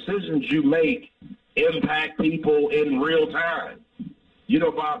 the decisions you make impact people in real time.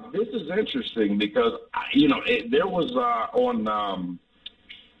 Bob, this is interesting because, there was on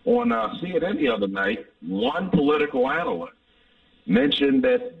on CNN the other night, one political analyst mentioned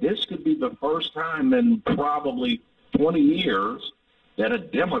that this could be the first time in probably 20 years that a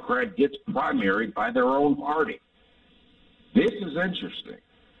Democrat gets primaried by their own party. This is interesting.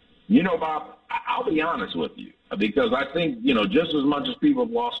 You know, Bob, I'll be honest with you, because I think, you know, just as much as people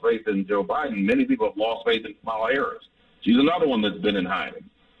have lost faith in Joe Biden, many people have lost faith in Kamala Harris. She's another one that's been in hiding.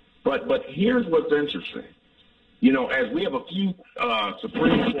 But here's what's interesting. You know, as we have a few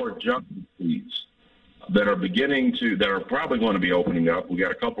Supreme Court justices that are probably going to be opening up, we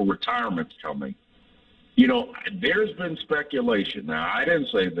got a couple retirements coming. You know, there's been speculation. Now, I didn't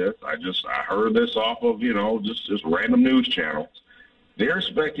say this. I heard this off of, you know, just random news channels. There's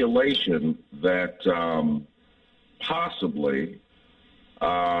speculation that possibly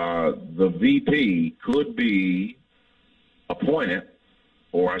the VP could be appointed,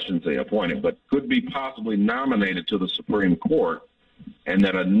 or I shouldn't say appointed, but could be possibly nominated to the Supreme Court, and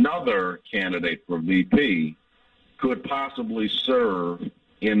that another candidate for VP could possibly serve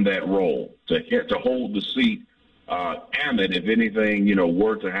in that role to hold the seat, and that if anything, you know,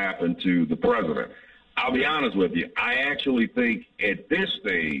 were to happen to the president. I'll be honest with you. I actually think at this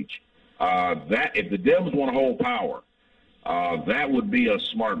stage that if the Dems want to hold power, that would be a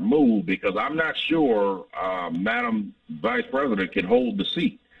smart move, because I'm not sure Madam Vice President can hold the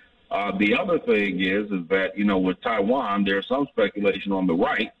seat. The other thing is that, you know, with Taiwan, there's some speculation on the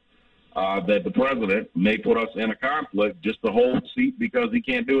right that the president may put us in a conflict just to hold the seat because he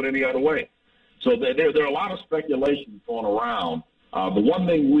can't do it any other way. So there are a lot of speculations going around. The one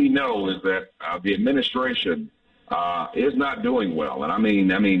thing we know is that the administration is not doing well. And I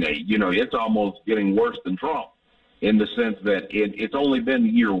mean, you know, it's almost getting worse than Trump, in the sense that it's only been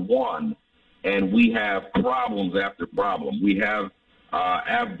year one, and we have problems after problem. We have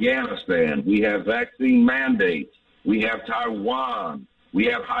Afghanistan. We have vaccine mandates. We have Taiwan. We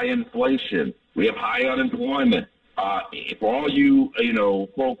have high inflation. We have high unemployment. For all you, you know,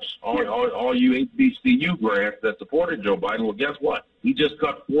 folks, all you HBCU grads that supported Joe Biden, well, guess what? He just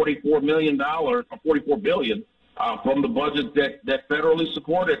cut $44 million, or $44 billion from the budget that federally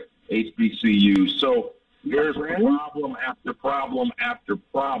supported HBCUs. So there's problem after problem after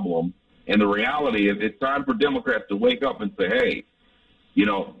problem. And the reality is it's time for Democrats to wake up and say, hey, you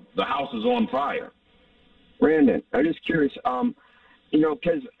know, the house is on fire. Brandon, I'm just curious, you know,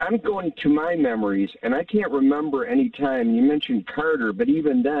 because I'm going to my memories, and I can't remember any time, you mentioned Carter, but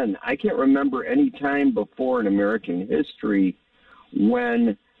even then, I can't remember any time before in American history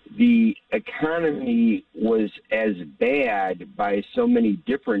when the economy was as bad by so many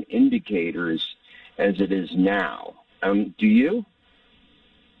different indicators as it is now. Do you?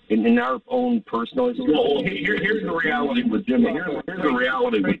 In our own personal history? Well, here's the reality with Jimmy. Here's the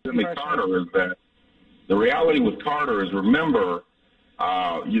reality with Jimmy Carter is that the reality with Carter is, remember,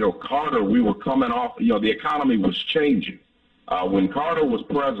 you know, Carter, we were coming off, you know, the economy was changing. When Carter was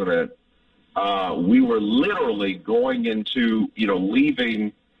president, we were literally going into, you know,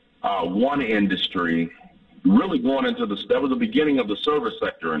 leaving one industry, really going into that was the beginning of the service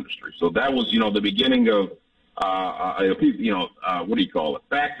sector industry. So that was, you know, the beginning of, you know, what do you call it?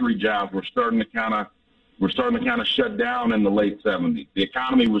 Factory jobs were starting to kind of shut down in the late 70s. The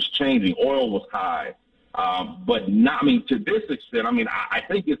economy was changing. Oil was high. But not, I mean, to this extent, I mean, I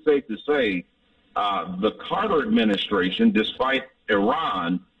think it's safe to say the Carter administration, despite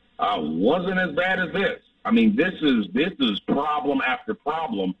Iran, wasn't as bad as this. I mean, this is problem after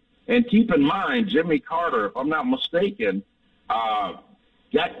problem. And keep in mind, Jimmy Carter, if I'm not mistaken,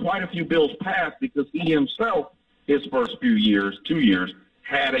 got quite a few bills passed because he himself, his first few years, 2 years,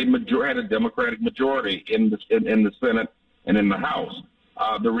 had a Democratic majority in the Senate and in the House.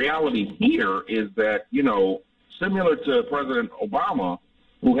 The reality here is that, you know, similar to President Obama,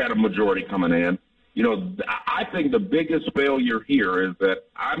 who had a majority coming in, you know, I think the biggest failure here is that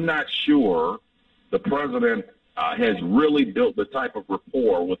I'm not sure the president has really built the type of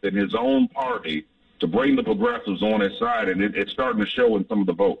rapport within his own party to bring the progressives on his side, and it's starting to show in some of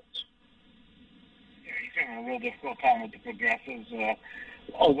the votes. Yeah, he's having a real difficult time with the progressives,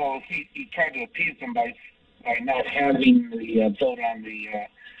 although he tried to appease them by not having the vote on the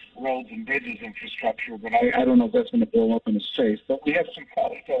roads and bridges infrastructure, but I don't know if that's going to blow up in his face. But we have some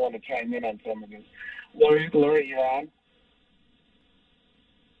callers that want to chime in on some of this. Lori, you're on.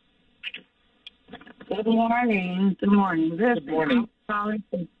 Good morning. Good morning. Good morning.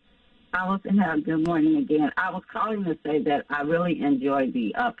 Good morning again. I was calling to say that I really enjoyed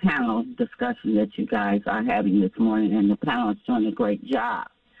the panel discussion that you guys are having this morning, and the panel is doing a great job.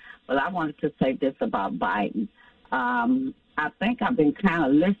 But I wanted to say this about Biden. I think I've been kind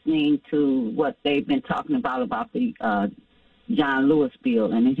of listening to what they've been talking about the John Lewis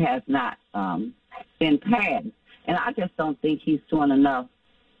bill, and it has not been passed. And I just don't think he's doing enough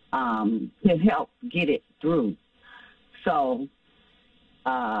to help get it through. So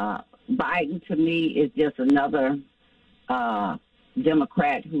Biden, to me, is just another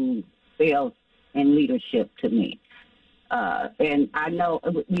Democrat who fails in leadership to me. And I know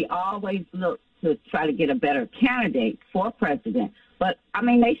we always look to try to get a better candidate for president. But, I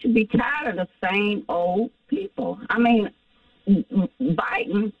mean, they should be tired of the same old people. I mean,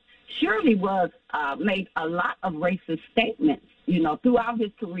 Biden surely made a lot of racist statements, throughout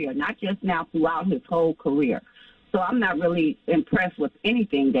his career, not just now, throughout his whole career. So I'm not really impressed with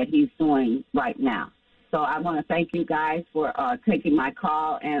anything that he's doing right now. So I want to thank you guys for taking my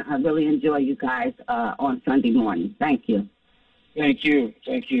call, and I really enjoy you guys on Sunday morning. Thank you. Thank you.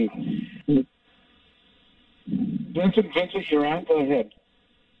 Thank you. Vincent, you're on. Go ahead.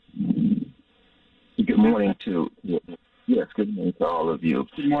 Good morning to yes. Good morning to all of you.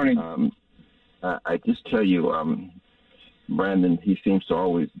 Good morning. I just tell you, Brandon, he seems to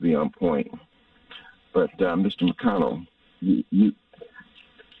always be on point. But Mr. McConnell,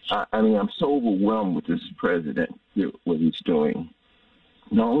 I'm so overwhelmed with this president, what he's doing.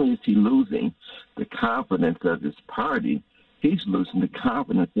 Not only is he losing the confidence of his party, he's losing the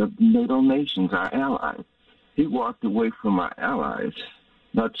confidence of the NATO nations, our allies. He walked away from our allies.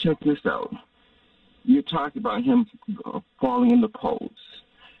 Now check this out. You're talking about him falling in the polls.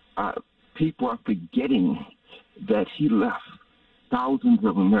 People are forgetting that he left thousands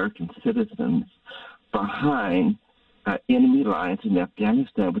of American citizens behind enemy lines in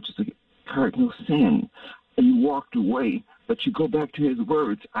Afghanistan, which is a cardinal sin. And he walked away, but you go back to his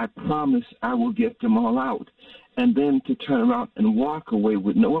words, I promise I will get them all out. And then to turn around and walk away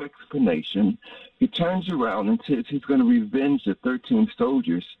with no explanation, he turns around and says he's going to revenge the 13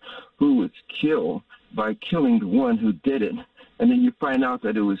 soldiers who was killed by killing the one who did it. And then you find out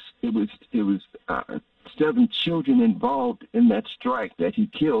that it was 7 children involved in that strike that he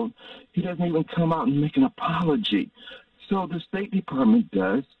killed. He doesn't even come out and make an apology. So the State Department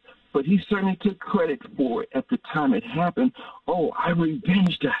does, but he certainly took credit for it at the time it happened. Oh, I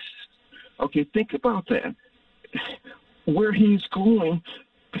revenged us. Okay, think about that. Where he's going,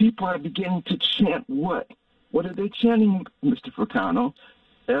 people are beginning to chant what? What are they chanting, Mr. Ficano?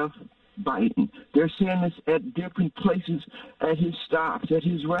 F. Biden. They're saying this at different places, at his stops, at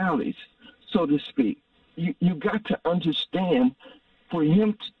his rallies, so to speak. You got to understand, for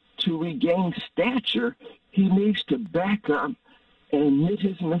him to regain stature, he needs to back up and admit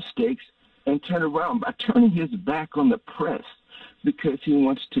his mistakes and turn around by turning his back on the press because he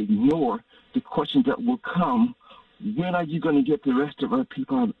wants to ignore the questions that will come. When are you going to get the rest of our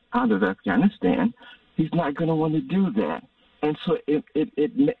people out of Afghanistan? He's not going to want to do that. And so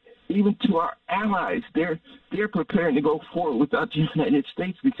even to our allies, they're preparing to go forward without the United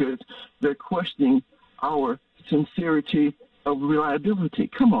States because they're questioning our sincerity of reliability.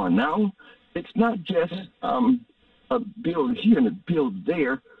 Come on now. It's not just a bill here and a bill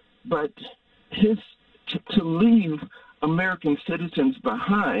there, but to leave American citizens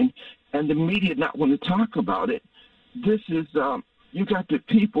behind and the media not want to talk about it. This is, you got the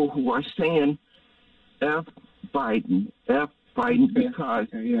people who are saying F. Biden, because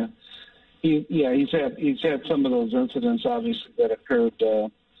he's had some of those incidents obviously that occurred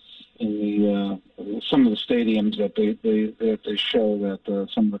in some of the stadiums that they show that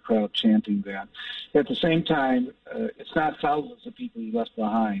some of the crowd chanting that. At the same time, it's not thousands of people he left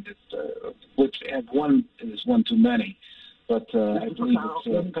behind, which at one is one too many, but I believe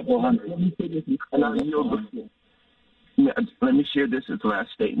it's a couple hundred. Let me share this as the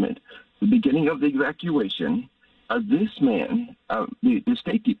last statement. The beginning of the evacuation, this man, the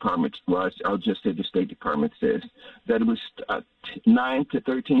State Department, I'll just say the State Department says that it was 9,000 to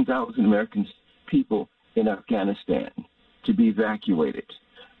 13,000 American people in Afghanistan to be evacuated.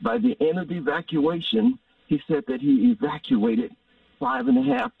 By the end of the evacuation, he said that he evacuated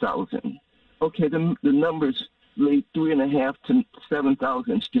 5,500. Okay, the numbers lay 3,500 to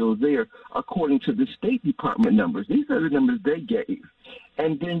 7,000 still there, according to the State Department numbers. These are the numbers they gave.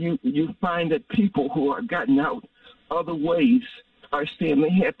 And then you find that people who are gotten out other ways are saying they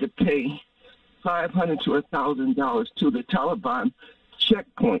had to pay $500 to $1,000 to the Taliban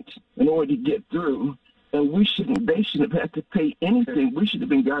checkpoints in order to get through. And they shouldn't have had to pay anything. We should have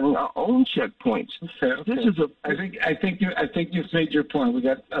been getting our own checkpoints. Okay. This is I think you've made your point. We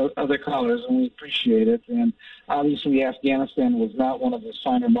got other callers, and we appreciate it. And obviously, Afghanistan was not one of the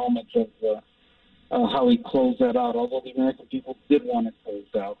finer moments of how he closed that out. Although the American people did want it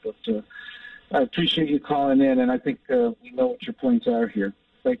closed out, but I appreciate you calling in, and I think we know what your points are here.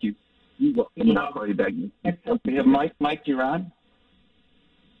 Thank you. I'll call you back. We have Mike. Mike, you're on.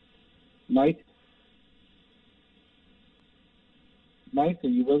 Mike? Mike, are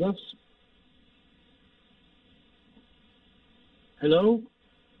you with us? Hello?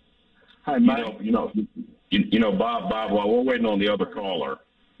 Hi, Mike. You know, Bob, while we're waiting on the other caller,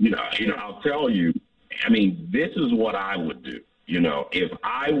 I'll tell you, I mean, this is what I would do. If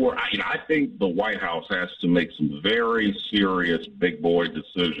I were, I think the White House has to make some very serious big boy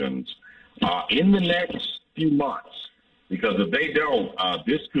decisions in the next few months, because if they don't,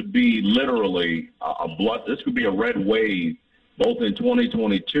 this could be literally this could be a red wave both in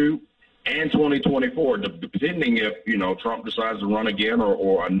 2022 and 2024, depending if, Trump decides to run again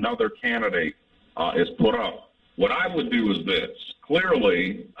or another candidate is put up. What I would do is this.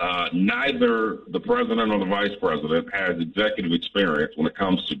 Clearly, neither the president or the vice president has executive experience when it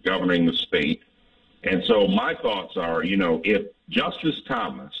comes to governing the state. And so my thoughts are, if Justice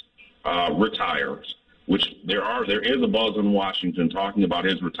Thomas retires, which there is a buzz in Washington talking about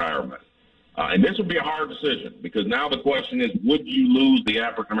his retirement, and this would be a hard decision, because now the question is, would you lose the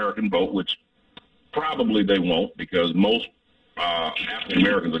African-American vote, which probably they won't, because most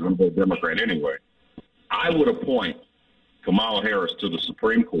African-Americans are going to vote Democrat anyway. I would appoint Kamala Harris to the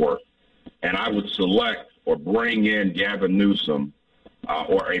Supreme Court, and I would select or bring in Gavin Newsom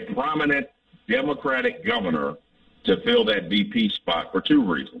or a prominent Democratic governor to fill that VP spot for two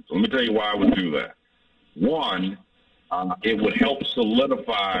reasons. Let me tell you why I would do that. One, it would help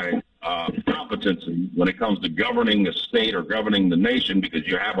solidify competency when it comes to governing the state or governing the nation, because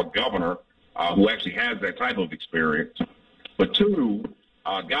you have a governor who actually has that type of experience. But two,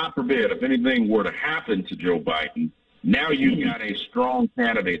 God forbid, if anything were to happen to Joe Biden, now you've got a strong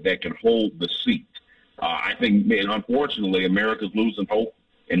candidate that can hold the seat. I think, unfortunately, America's losing hope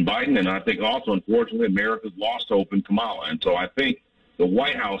in Biden, and I think also, unfortunately, America's lost hope in Kamala. And so I think the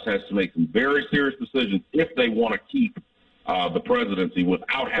White House has to make some very serious decisions if they want to keep the presidency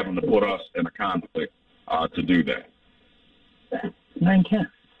without having to put us in a conflict to do that. 9-10.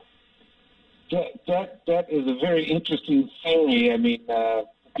 That is a very interesting theory. I mean,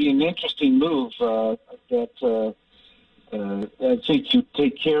 be an interesting move that I think you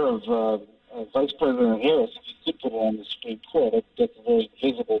take care of Vice President Harris if you could put her on the Supreme Court. I think that's a very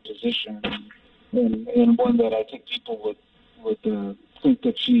visible position, and one that I think people would think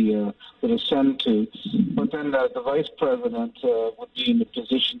that she would ascend to. But then the Vice President would be in the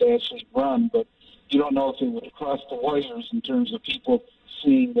position to actually run, but you don't know if it would cross the wires in terms of people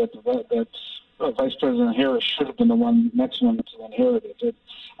seeing that Vice President Harris should have been the next one to inherit it.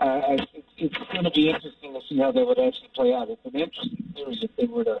 It's going to be interesting to see how that would actually play out. It's an interesting theory if they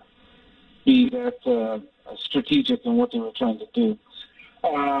were to be that strategic in what they were trying to do.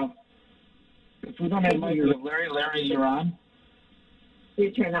 If we don't have Larry, you're on. You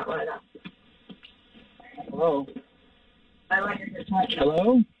turn that light off. Hello. I like your touch.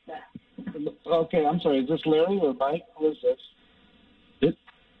 Hello. Okay, I'm sorry. Is this Larry or Mike? Who is this?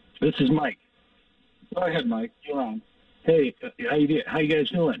 This is Mike. Go ahead, Mike. You're on. Hey, how you guys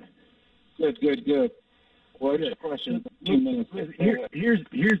doing? Good. What's the question? 2 minutes. Here's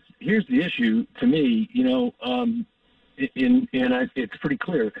the issue to me. It's pretty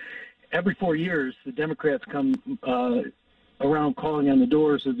clear. Every 4 years, the Democrats come around calling on the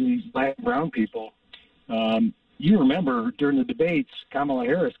doors of these black and brown people. You remember during the debates, Kamala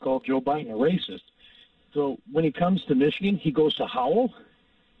Harris called Joe Biden a racist. So when he comes to Michigan, he goes to Howell,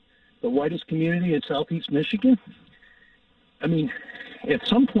 the whitest community in Southeast Michigan. I mean, at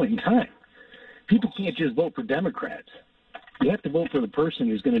some point in time, people can't just vote for Democrats. You have to vote for the person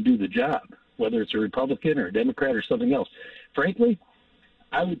who's going to do the job, whether it's a Republican or a Democrat or something else. Frankly,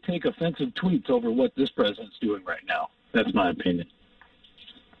 I would take offensive tweets over what this president's doing right now. That's my opinion.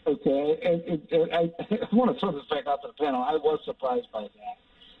 Okay. I want to throw this back out to the panel. I was surprised by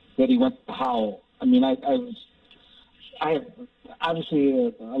that he went to Howell. I mean, I have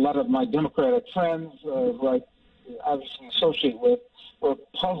obviously a lot of my Democratic friends who I obviously associate with were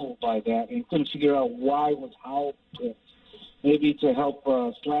puzzled by that and couldn't figure out why was Howell picked. Maybe to help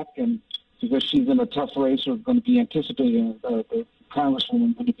Slatkin, because she's in a tough race or going to be anticipating the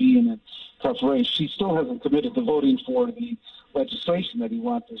congresswoman going to be in a tough race. She still hasn't committed to voting for the legislation that he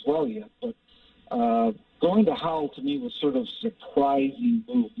wants as well yet. But going to Howell to me was sort of a surprising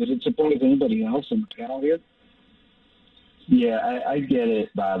move. Did it surprise anybody else in the panel here? Yeah, I get it,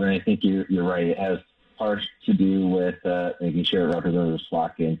 Bob, and I think you're right. It has part to do with making sure Representative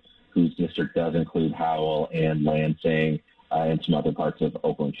Slatkin, whose district does include Howell and Lansing and some other parts of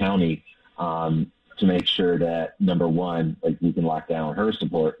Oakland County, to make sure that, number one, like we can lock down her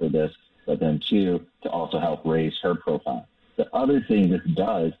support for this, but then two, to also help raise her profile. The other thing this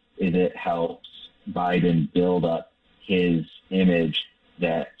does it helps Biden build up his image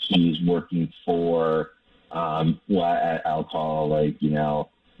that he's working for what I'll call, like, you know,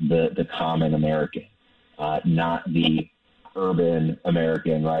 the common American, not the urban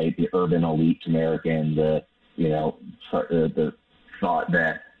American, right? The urban elite American, the thought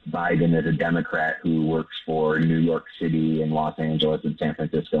that Biden is a Democrat who works for New York City and Los Angeles and San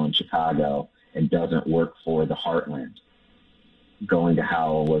Francisco and Chicago and doesn't work for the heartland. Going to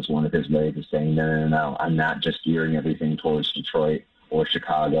Howell was one of his ways of saying, no, I'm not just gearing everything towards Detroit or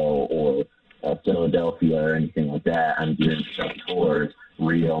Chicago or Philadelphia or anything like that. I'm gearing stuff towards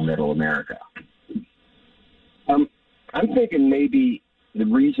real middle America. I'm thinking maybe the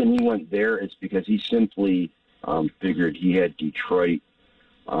reason he went there is because he simply figured he had Detroit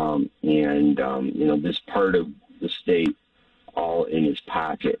and this part of the state all in his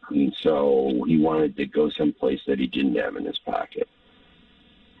pocket, and so he wanted to go someplace that he didn't have in his pocket.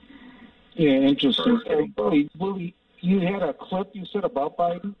 Yeah, interesting. Willie, you had a clip you said about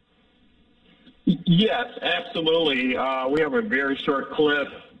Biden? Yes, absolutely. We have a very short clip.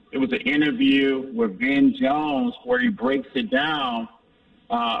 It was an interview with Van Jones where he breaks it down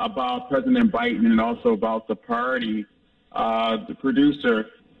about President Biden and also about the party. The producer,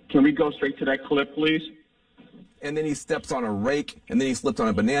 can we go straight to that clip, please? And then he steps on a rake, and then he slips on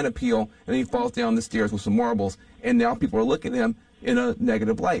a banana peel, and then he falls down the stairs with some marbles, and now people are looking at him in a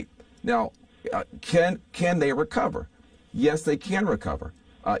negative light. Now, can they recover? Yes, they can recover.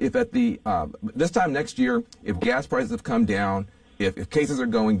 If at the this time next year, if gas prices have come down, if cases are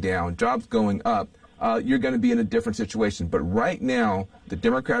going down, jobs going up, you're going to be in a different situation. But right now, the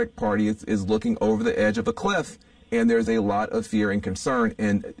Democratic Party is looking over the edge of a cliff, and there's a lot of fear and concern.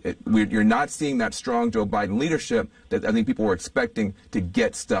 And you're not seeing that strong Joe Biden leadership that I think people were expecting to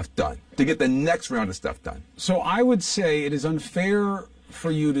get stuff done, to get the next round of stuff done. So I would say it is unfair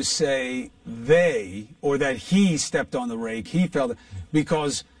for you to say they or that he stepped on the rake, he felt,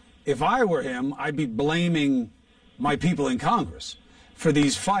 because if I were him, I'd be blaming my people in Congress for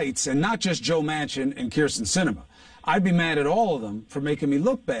these fights, and not just Joe Manchin and Kyrsten Sinema. I'd be mad at all of them for making me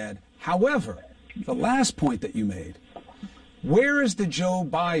look bad. However, the last point that you made, where is the Joe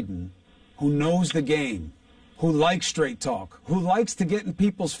Biden who knows the game, who likes straight talk, who likes to get in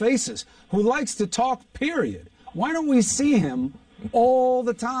people's faces, who likes to talk, period? Why don't we see him all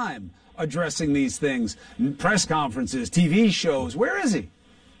the time addressing these things, press conferences, TV shows? Where is he?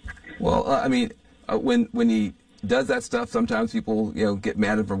 Well, when he does that stuff, sometimes people get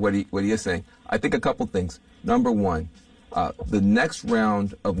mad at him for what he is saying. I think a couple things. Number one, the next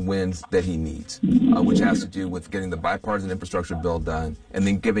round of wins that he needs, which has to do with getting the bipartisan infrastructure bill done and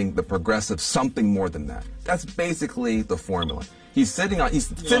then giving the progressive something more than that. That's basically the formula. He's sitting on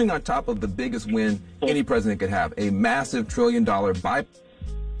top of the biggest win any president could have, a massive $1 trillion bipartisan.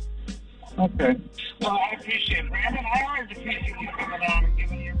 Okay. Well, I appreciate it. Brandon, I always appreciate you coming on and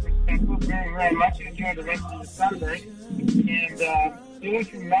giving your perspective very, very much. Enjoy the rest of the Sunday. And doing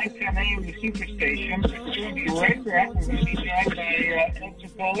from 9:10 AM to Superstation. We're going to be right back. We're going to be joined by AM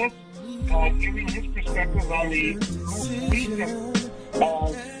Superstation, giving his perspective on the most recent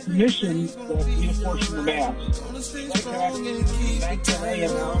mission that we apportion the maps. Right back, 9:10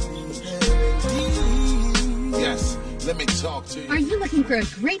 AM now. Yes. Let me talk to you. Are you looking for a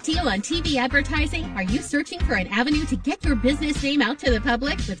great deal on TV advertising? Are you searching for an avenue to get your business name out to the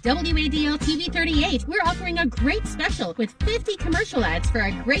public? With WADL TV 38, we're offering a great special with 50 commercial ads for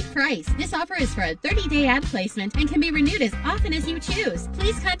a great price. This offer is for a 30-day ad placement and can be renewed as often as you choose.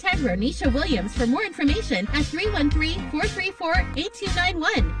 Please contact Ronisha Williams for more information at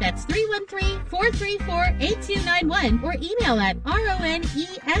 313-434-8291. That's 313-434-8291, or email at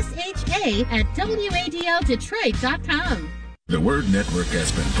ronesha@wadldetroit.com. The Word Network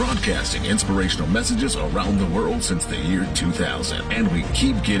has been broadcasting inspirational messages around the world since the year 2000, and we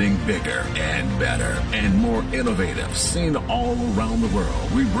keep getting bigger and better and more innovative. Seen all around the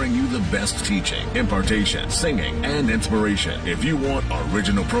world, we bring you the best teaching, impartation, singing, and inspiration. If you want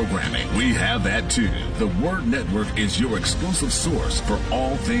original programming, we have that too. The Word Network is your exclusive source for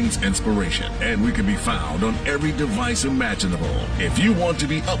all things inspiration, and we can be found on every device imaginable. If you want to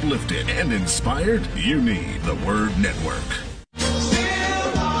be uplifted and inspired, you need the Word Network.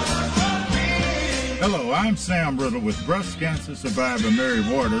 Hello, I'm Sam Riddle with breast cancer survivor Mary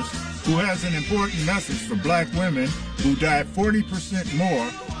Waters, who has an important message for black women who die 40% more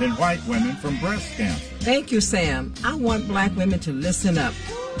than white women from breast cancer. Thank you, Sam. I want black women to listen up.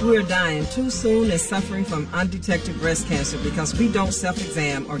 We're dying too soon and suffering from undetected breast cancer because we don't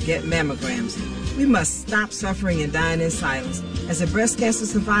self-exam or get mammograms. We must stop suffering and dying in silence. As a breast cancer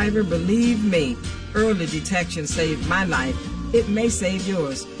survivor, believe me, early detection saved my life. It may save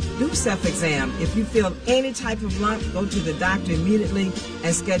yours. Do self-exam. If you feel any type of lump, go to the doctor immediately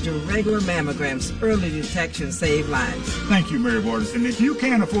and schedule regular mammograms. Early detection saves lives. Thank you, Mary Waters. And if you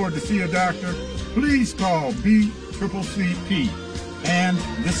can't afford to see a doctor, please call BCCCP. And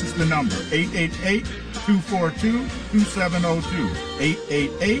this is the number,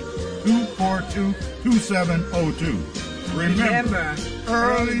 888-242-2702. 888-242-2702. Remember,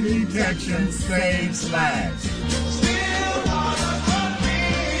 early detection saves lives.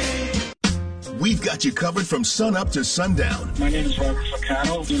 We've got you covered from sun up to sundown. My name is Robert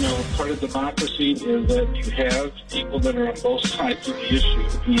Ficano. You know, part of democracy is that you have people that are on both sides of the issue.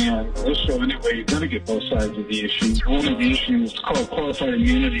 And this show, anyway, you're going to get both sides of the issue. One of the issues is called qualified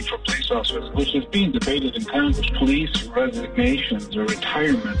immunity for police officers, which is being debated in Congress. Police resignations or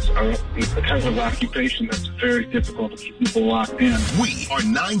retirements are the type of occupation that's very difficult to keep people locked in. We are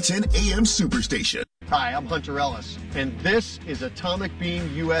 910 AM Superstation. Hi, I'm Hunter Ellis, and this is Atomic Beam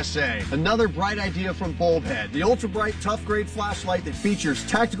USA. Another bright idea from Bulbhead, the ultra-bright, tough-grade flashlight that features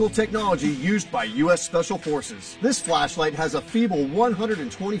tactical technology used by U.S. Special Forces. This flashlight has a feeble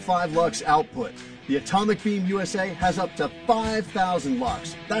 125 lux output. The Atomic Beam USA has up to 5,000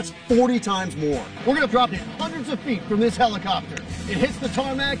 lux. That's 40 times more. We're going to drop it hundreds of feet from this helicopter. It hits the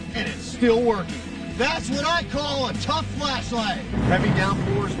tarmac, and it's still working. That's what I call a tough flashlight. Heavy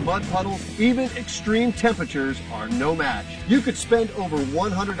downpours, mud puddles, even extreme temperatures are no match. You could spend over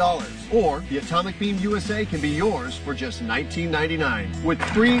 $100, or the Atomic Beam USA can be yours for just $19.99 with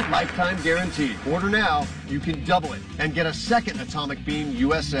free lifetime guarantee. Order now, you can double it and get a second Atomic Beam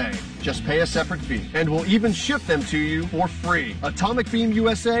USA. Just pay a separate fee, and we'll even ship them to you for free. Atomic Beam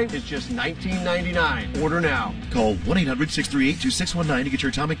USA is just $19.99. Order now. Call 1-800-638-2619 to get your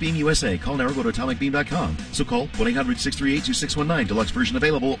Atomic Beam USA. Call now or go to atomicbeam.com. So call 1-800-638-2619. Deluxe version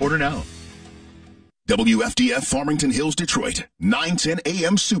available. Order now. WFDF Farmington Hills, Detroit, 910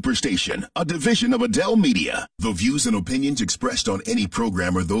 AM Superstation, a division of Adele Media. The views and opinions expressed on any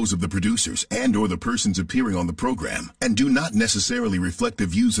program are those of the producers and or the persons appearing on the program and do not necessarily reflect the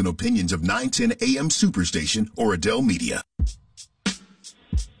views and opinions of 910 AM Superstation or Adele Media.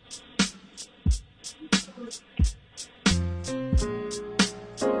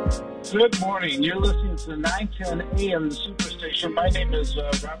 Good morning. You're listening to 910 AM Superstation. My name is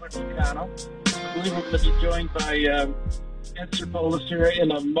Robert Ficano. I believe we're going to be joined by AM Surpolis here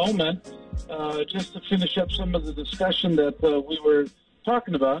in a moment, just to finish up some of the discussion that we were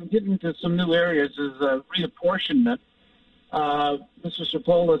talking about and get into some new areas is reapportionment. Mr.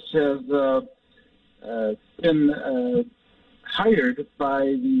 Surpolis has been hired by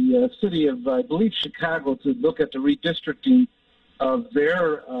the city of, I believe, Chicago to look at the redistricting of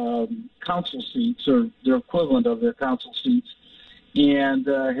their council seats or their equivalent of their council seats, and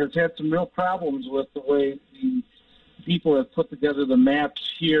has had some real problems with the way the people have put together the maps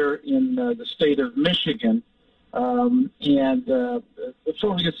here in the state of Michigan. And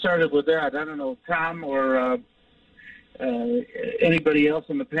before we get started with that, I don't know, Tom or anybody else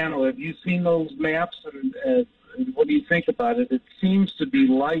on the panel, have you seen those maps, and what do you think about it? It seems to be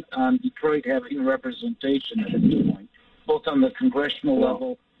light on Detroit having representation at this point, both on the congressional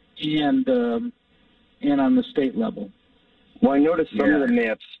level and on the state level. Well, I noticed some of the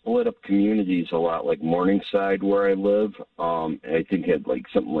maps split up communities a lot, like Morningside, where I live. I think it had like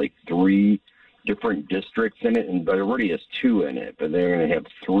something like 3 different districts in it, but it already has 2 in it, but they're going to have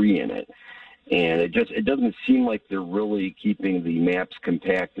 3 in it. And it doesn't seem like they're really keeping the maps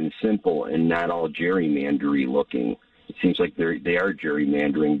compact and simple and not all gerrymandery looking. It seems like they are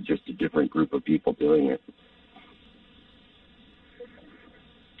gerrymandering, just a different group of people doing it.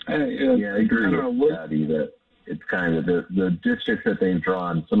 I agree with Dody that it's kind of the districts that they've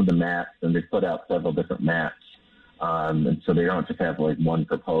drawn, some of the maps, and they've put out several different maps. And so they don't just have like one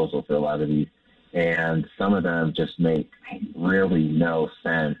proposal for a lot of these. And some of them just make really no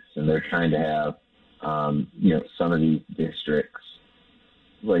sense. And they're trying to have, some of these districts,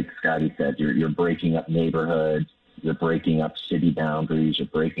 like Scotty said, you're breaking up neighborhoods, you're breaking up city boundaries, you're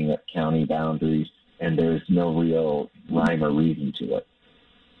breaking up county boundaries, and there's no real rhyme or reason to it.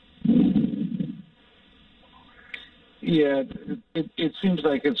 Yeah, it seems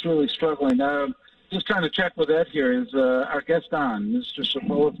like it's really struggling. Just trying to check with Ed here. Is our guest on, Mr.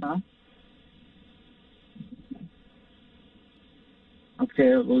 Surpolis, on?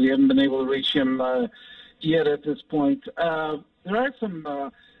 Okay, well, we haven't been able to reach him yet at this point. There are some,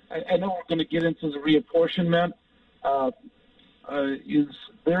 I know we're going to get into the reapportionment. Is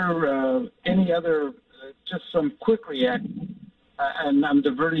there any other, just some quick reaction, and I'm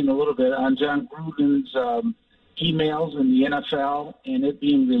diverting a little bit, on John Gruden's emails in the NFL and it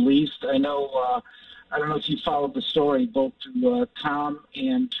being released? I know I don't know if you followed the story, both to Tom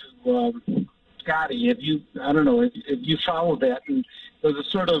and to Scotty. I don't know if you followed that, and there's a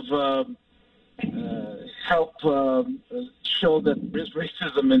sort of help show that there's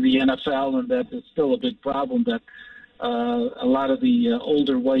racism in the NFL and that it's still a big problem, that a lot of the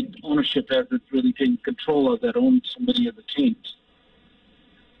older white ownership hasn't really taken control of that owns so many of the teams.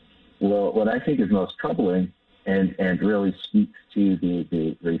 Well, what I think is most troubling and really speaks to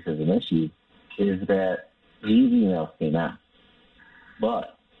the racism issue is that these emails came out,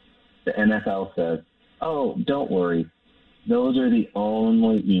 but the NFL says, oh, don't worry, those are the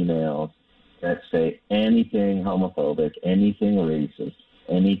only emails that say anything homophobic, anything racist,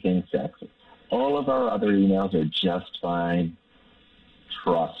 anything sexist. All of our other emails are just fine.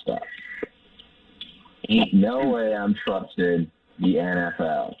 Trust us. Ain't no way I'm trusting the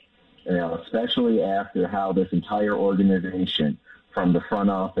NFL. Especially after how this entire organization, from the front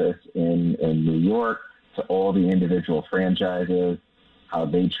office in New York to all the individual franchises, how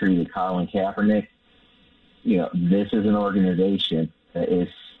they treated Colin Kaepernick. This is an organization that is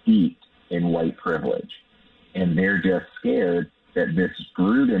steeped in white privilege. And they're just scared that this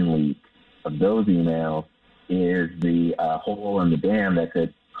Gruden leak of those emails is the hole in the dam that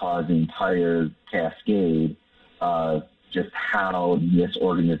could cause the entire cascade of just how this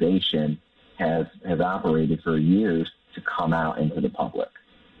organization has operated for years to come out into the public.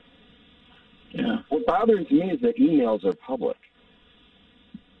 Yeah. What bothers me is that emails are public.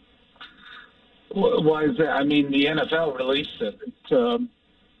 Why is that? I mean, the NFL released it. So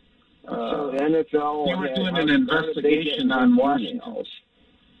the NFL... They were doing an investigation on Washington.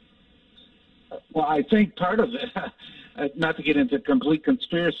 Well, I think part of it, not to get into complete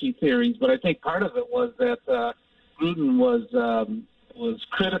conspiracy theories, but I think part of it was that Gruden was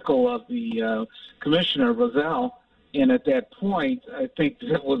critical of the commissioner, Rozelle, and at that point, I think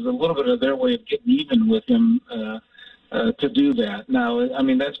that was a little bit of their way of getting even with him to do that. Now, I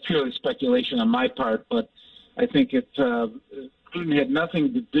mean, that's purely speculation on my part, but I think Gruden had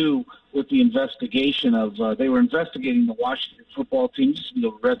nothing to do with the investigation of, they were investigating the Washington football team, used to be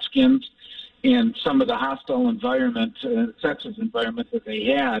the Redskins, and some of the hostile environment, sexist environment that they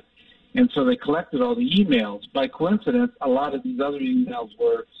had. And so they collected all the emails. By coincidence, a lot of these other emails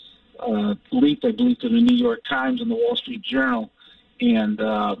were leaked, I believe, to the New York Times and the Wall Street Journal. And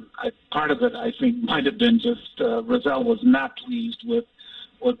part of it, I think, might have been just Rozelle was not pleased with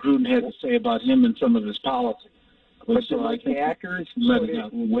what Gruden had to say about him and some of his policies. But so I think hackers put it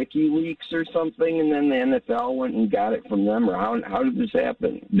in WikiLeaks or something, and then the NFL went and got it from them, or how did this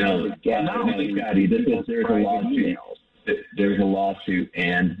happen? No, Scotty, there's a lawsuit. There's a lawsuit,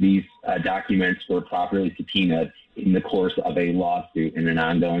 and these documents were properly subpoenaed in the course of a lawsuit and an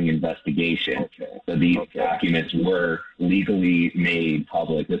ongoing investigation. Okay. So these documents were legally made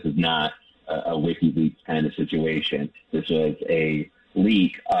public. This is not a WikiLeaks kind of situation. This was a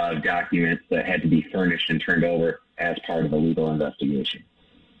leak of documents that had to be furnished and turned over as part of a legal investigation.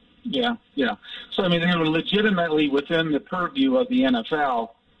 Yeah. So, I mean, they were legitimately within the purview of the NFL.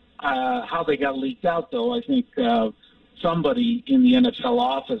 How they got leaked out, though, I think somebody in the NFL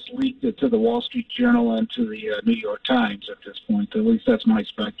office leaked it to the Wall Street Journal and to the New York Times at this point. At least that's my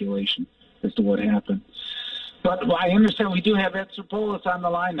speculation as to what happened. But I understand we do have Ed Surpolis on the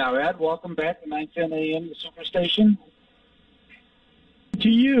line now. Ed, welcome back to 910 AM, the Superstation. To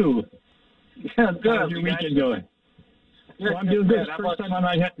you. Yeah, good. How's your weekend going? Well, I'm doing good. First time I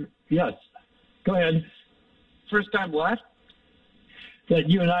might have. Yes. Go ahead. First time what? That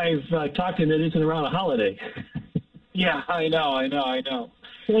you and I have talked, and it isn't around a holiday. Yeah, I know.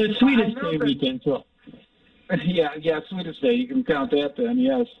 Well, it's Swedish Day weekend, so. Yeah, Swedish Day. You can count that then,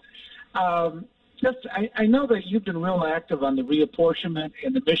 yes. I know that you've been real active on the reapportionment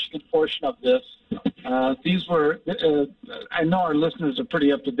and the Michigan portion of this. These were, I know our listeners are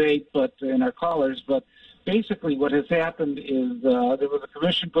pretty up to date, and our callers, but basically what has happened is there was a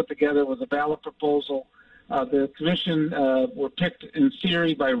commission put together with a ballot proposal. The commission were picked in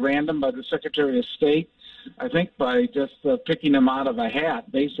theory by random by the Secretary of State, I think by just picking them out of a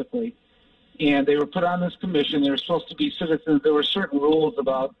hat, basically. And they were put on this commission. They were supposed to be citizens. There were certain rules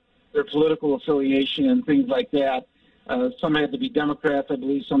about their political affiliation and things like that. Some had to be Democrats, I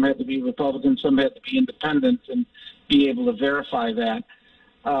believe. Some had to be Republicans. Some had to be independents and be able to verify that.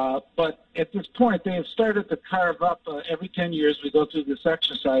 But at this point, they have started to carve up. Every 10 years, we go through this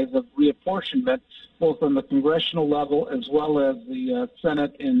exercise of reapportionment, both on the congressional level as well as the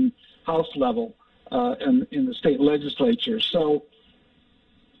Senate and House level in the state legislature. So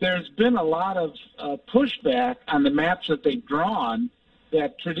there's been a lot of pushback on the maps that they've drawn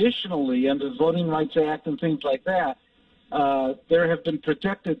that traditionally, under the Voting Rights Act and things like that, there have been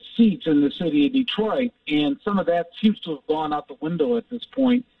protected seats in the city of Detroit, and some of that seems to have gone out the window at this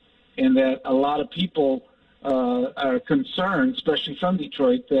point, and that a lot of people are concerned, especially from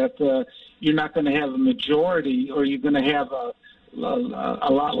Detroit, that you're not going to have a majority, or you're going to have a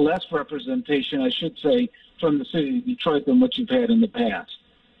lot less representation, I should say, from the city of Detroit than what you've had in the past.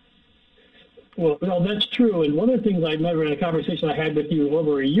 Well, that's true. And one of the things I remember in a conversation I had with you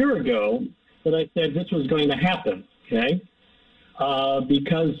over a year ago that I said this was going to happen, okay?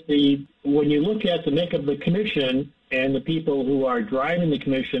 Because when you look at the makeup of the commission and the people who are driving the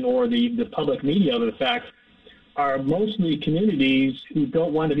commission or the public media of the fact are mostly communities who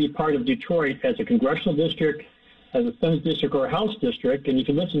don't want to be part of Detroit as a congressional district, as a Senate district, or a House district. And you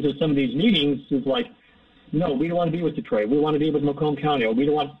can listen to some of these meetings, it's like, no, we don't want to be with Detroit. We want to be with Macomb County. Or we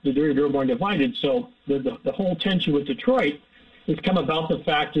don't want the Dearborn divided. So the whole tension with Detroit has come about the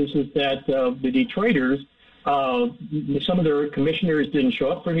fact is that the Detroiters, some of their commissioners didn't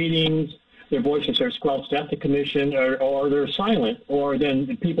show up for meetings. Their voices are squelched at the commission, or they're silent. Or then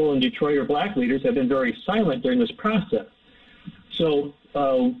the people in Detroit or black leaders have been very silent during this process. So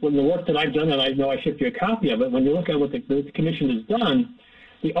when the work that I've done, and I know I shipped you a copy of it, when you look at what the commission has done,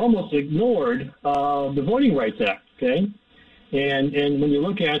 they almost ignored the Voting Rights Act, okay? And when you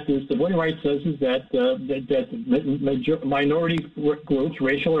look at this, the Voting Rights says is that minority groups,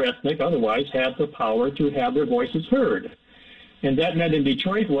 racial or ethnic, otherwise, have the power to have their voices heard. And that meant in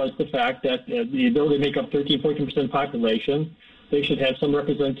Detroit was the fact that the ability to make up 13, 14% population, they should have some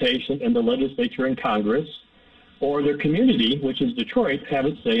representation in the legislature and Congress, or their community, which is Detroit, have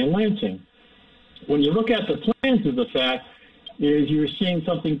its say in Lansing. When you look at the plans of the fact, is you're seeing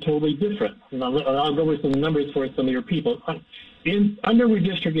something totally different. And I'll go with some numbers for some of your people. Under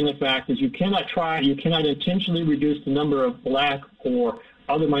redistricting, the fact is you cannot intentionally reduce the number of black or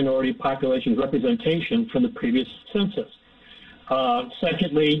other minority population representation from the previous census.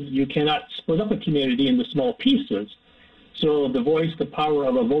 Secondly, you cannot split up a community into small pieces, so the voice, the power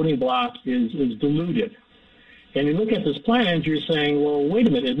of a voting bloc is diluted. And you look at this plan, you're saying, well, wait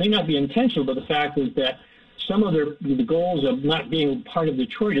a minute, it may not be intentional, but the fact is that some of the goals of not being part of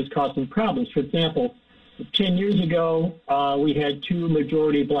Detroit is causing problems. For example, 10 years ago, we had 2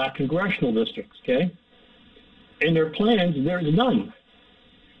 majority black congressional districts, okay? In their plans, there's none.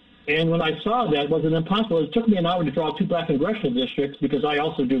 And when I saw that, it wasn't impossible. It took me an hour to draw 2 black congressional districts because I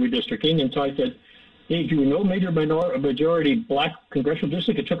also do redistricting. And so I said, hey, do no majority black congressional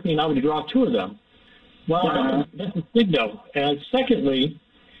district? It took me an hour to draw 2 of them. Well, that's a big no. And secondly,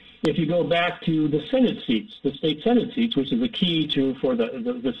 if you go back to the Senate seats, the state Senate seats, which is the key for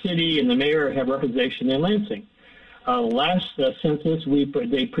the city and the mayor have representation in Lansing. Last census,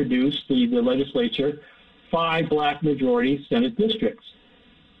 they produced, the legislature, 5 black majority Senate districts.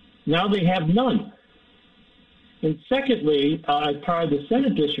 Now they have none. And secondly, as part of the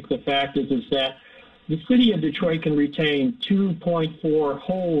Senate district, the fact is that the city of Detroit can retain 2.4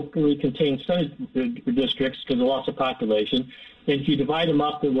 wholly contained Senate districts because of the loss of population. And if you divide them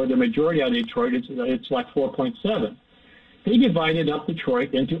up where the majority out of Detroit, it's like 4.7. They divided up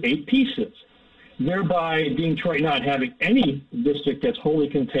Detroit into 8 pieces, thereby Detroit not having any district that's wholly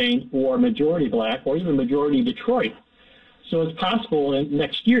contained or majority black or even majority Detroit. So it's possible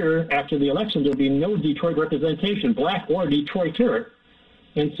next year, after the election, there'll be no Detroit representation, black or Detroiter.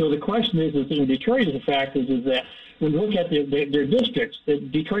 And so the question is in Detroit, the fact is that when you look at their districts,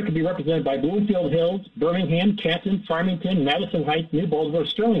 Detroit could be represented by Bloomfield Hills, Birmingham, Canton, Farmington, Madison Heights, New Baltimore,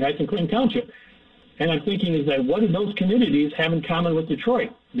 Sterling Heights, and Clinton Township. And I'm thinking is that what do those communities have in common with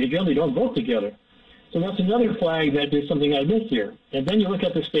Detroit? They generally don't vote together. So that's another flag that there's something I missed here. And then you look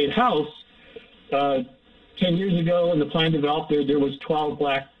at the state house. 10 years ago, when the plan developed, there was 12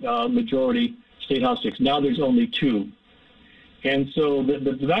 black majority state house districts. Now there's only 2. And so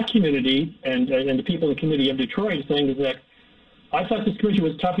that community and the people in the community of Detroit are saying is that I thought this commission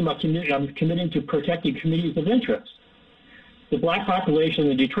was talking about committing to protecting communities of interest. The black population,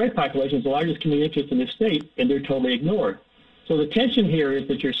 the Detroit population, is the largest community interest in the state, and they're totally ignored. So the tension here is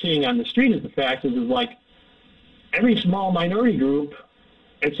that you're seeing on the street is the fact is like every small minority group,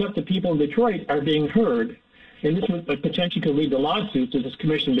 except the people in Detroit, are being heard. And this would potentially could lead to lawsuits that this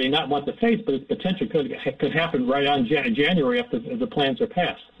commission may not want to face, but its potential could happen right on January after the plans are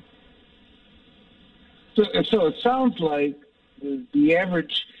passed. So it sounds like the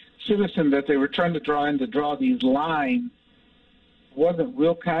average citizen that they were trying to draw these lines wasn't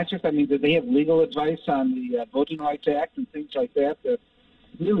real conscious. I mean, did they have legal advice on the Voting Rights Act and things like that? That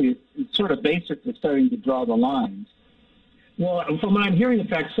really it's sort of basic to starting to draw the lines. Well, from what I'm hearing, in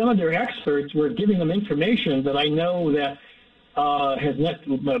fact, some of their experts were giving them information that I know that has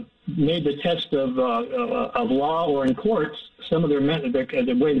not made the test of law or in courts, some of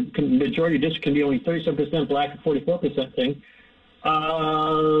the way the majority district can be only 37% black and 44% thing.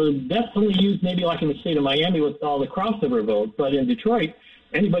 That's only used maybe like in the state of Miami with all the crossover votes, but in Detroit,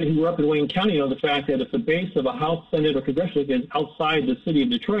 anybody who grew up in Wayne County knows the fact that if the base of a House, Senate, or congressional is outside the city of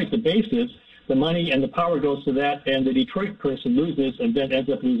Detroit, the base is the money and the power goes to that, and the Detroit person loses and then ends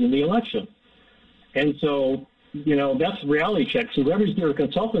up losing the election. And so, that's reality check. So whoever's their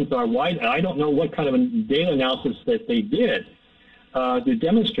consultants are, I don't know what kind of a data analysis that they did to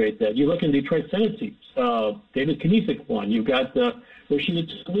demonstrate that. You look in Detroit Senate seats, David Knisik won. You've got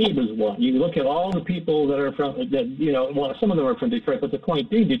Rashida Tlaib is one. You look at all the people that are from, some of them are from Detroit, but the point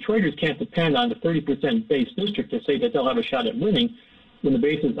being, Detroiters can't depend on the 30% base district to say that they'll have a shot at winning when the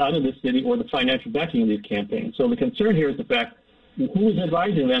base is out of the city or the financial backing of these campaigns. So the concern here is the fact, who is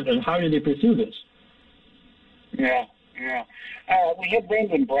advising them and how do they pursue this? Yeah. We had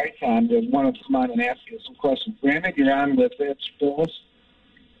Brandon Brice on that wanted to come on and ask you some questions. Brandon, you're on with Surpolis.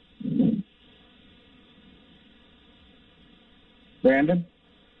 Brandon?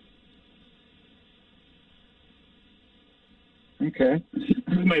 Okay.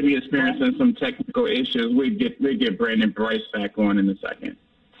 We may be experiencing some technical issues. We get Brandon Brice back on in a second.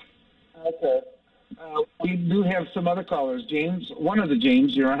 Okay. We do have some other callers. James, one of the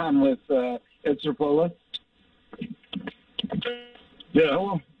James, you're on with Surpolis. Yeah,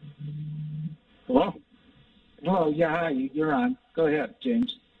 hello. Hello? Hello, yeah, hi, you're on. Go ahead,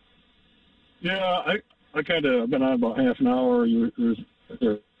 James. Yeah, I kind of been on about half an hour. I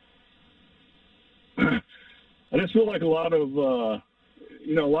just feel like a lot of the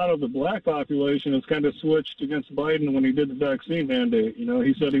black population has kind of switched against Biden when he did the vaccine mandate.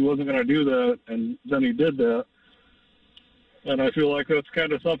 He said he wasn't going to do that, and then he did that. And I feel like that's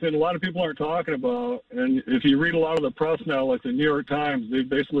kind of something a lot of people aren't talking about. And if you read a lot of the press now, like the New York Times, they've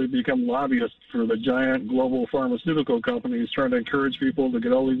basically become lobbyists for the giant global pharmaceutical companies trying to encourage people to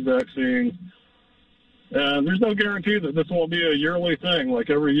get all these vaccines. And there's no guarantee that this won't be a yearly thing. Like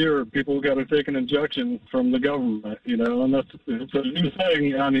every year, people got to take an injection from the government, and it's a new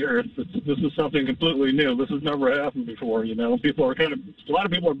thing on the earth. This is something completely new. This has never happened before, People are a lot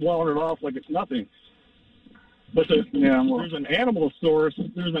of people are blowing it off like it's nothing. But there's an animal source.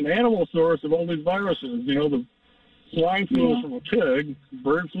 There's an animal source of all these viruses. The swine flu is from a pig,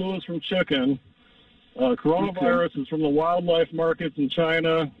 bird flu is from chicken, coronavirus is from the wildlife markets in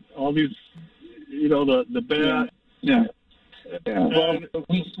China. All these, the bat. Yeah. Well,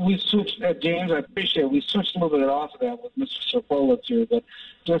 we switched, James. I appreciate it. We switched a little bit off of that with Mr. Surpolis here, but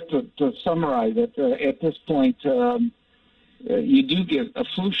just to summarize it, at this point. You do get a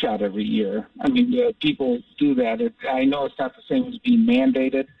flu shot every year. I mean, people do that. I know it's not the same as being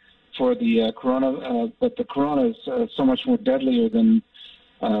mandated for the corona, but the corona is so much more deadlier than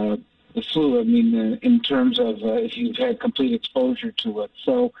the flu. I mean, in terms of if you've had complete exposure to it.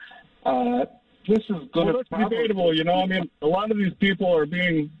 So this is good. Well, that's debatable. I mean, a lot of these people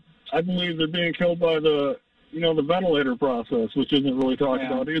I believe they're being killed by the ventilator process, which isn't really talked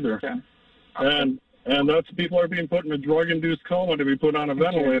about either. Okay. And that's people are being put in a drug-induced coma to be put on a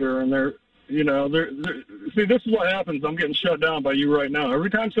ventilator, and they're see, this is what happens. I'm getting shut down by you right now. Every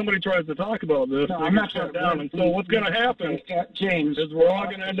time somebody tries to talk about this, I'm not shut down. And so what's going to happen, James, is we're all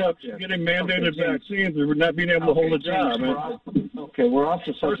going to end up getting mandated vaccines and we're not being able to hold a job. We're off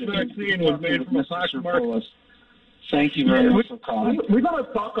the subject. First vaccine was made from a black market. Thank you very much for calling. We're going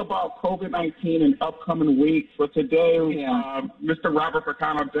to talk about COVID-19 in upcoming weeks, but today Mr. Robert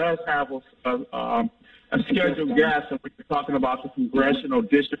Ficano does have a scheduled guest, and we're talking about the congressional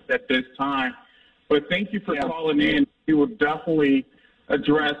district at this time. But thank you for calling in. We will definitely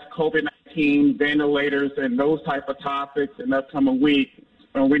address COVID-19, ventilators, and those type of topics in the upcoming week.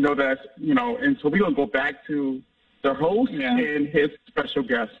 And we know that, and so we're going to go back to the host and his special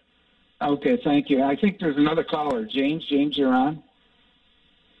guest. Okay, thank you. I think there's another caller. James, you're on.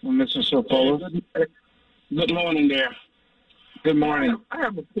 Mr. Surpolis. Good morning there. Good morning. I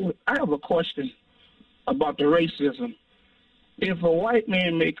have a question about the racism. If a white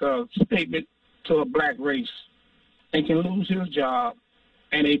man make a statement to a black race and can lose his job,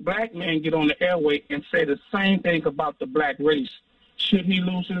 and a black man get on the airway and say the same thing about the black race, should he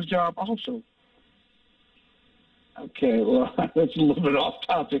lose his job also? Okay, well, that's a little bit off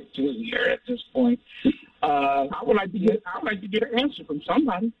topic too here at this point. I would like to get an answer from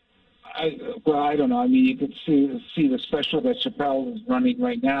somebody. I don't know. I mean, you can see the special that Chappelle is running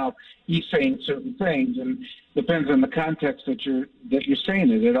right now. He's saying certain things, and depends on the context that you're saying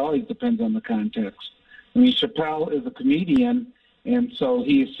it. It always depends on the context. I mean, Chappelle is a comedian, and so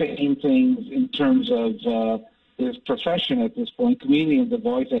he is saying things in terms of profession at this point. Comedians have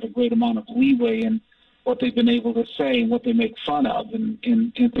always had a great amount of leeway in what they've been able to say and what they make fun of, and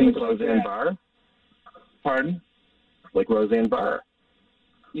things like Roseanne Barr? Pardon? Like Roseanne Barr.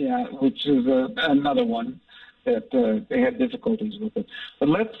 Yeah, which is another one that they had difficulties with it. But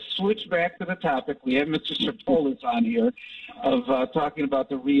let's switch back to the topic. We have Mr. Surpolis on here of talking about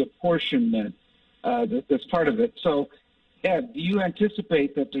the reapportionment. That's part of it. So, Ed, do you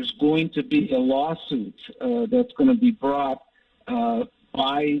anticipate that there's going to be a lawsuit that's going to be brought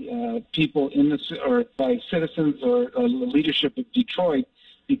by people in the, or by citizens or leadership of Detroit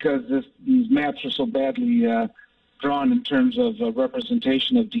because these maps are so badly drawn in terms of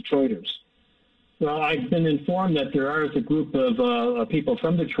representation of Detroiters? Well, I've been informed that there is a group of people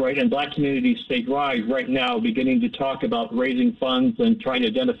from Detroit and black communities statewide right now beginning to talk about raising funds and trying to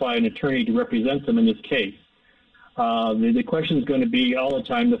identify an attorney to represent them in this case. The question is going to be all the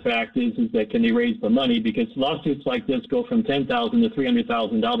time, the fact is that can they raise the money, because lawsuits like this go from $10,000 to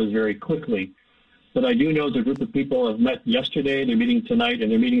 $300,000 very quickly. But I do know the group of people have met yesterday, they're meeting tonight,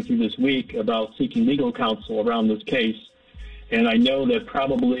 and they're meeting through this week about seeking legal counsel around this case. And I know that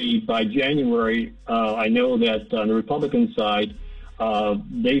probably by January, I know that on the Republican side,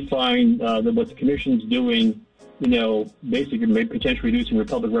 they find that what the commission's doing, you know, basically may potentially reducing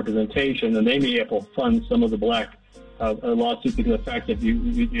Republican representation, and they may have to fund some of the black lawsuits because of the fact that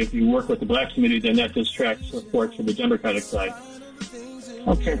if you work with the black community, then that distracts support for the Democratic side.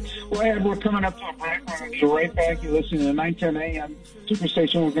 Okay. Well, Ed, we're coming up to a break. We're going to be right back. You're listening to 910 AM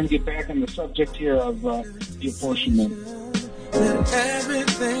Superstation. We're going to get back on the subject here of the apportionment.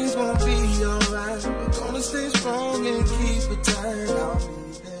 Everything's gonna be alright. We're gonna stay strong and keep it tight.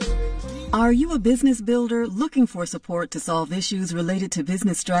 Are you a business builder looking for support to solve issues related to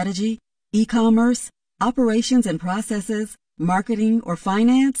business strategy, e-commerce, operations and processes, marketing, or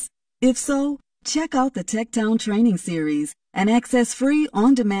finance? If so, check out the TechTown Training Series and access free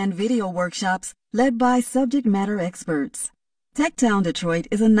on-demand video workshops led by subject matter experts. TechTown Detroit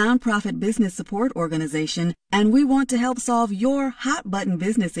is a nonprofit business support organization, and we want to help solve your hot-button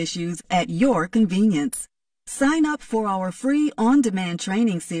business issues at your convenience. Sign up for our free on-demand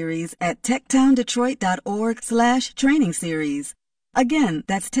training series at techtowndetroit.org/training series. Again,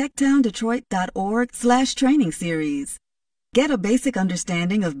 that's techtowndetroit.org/training series. Get a basic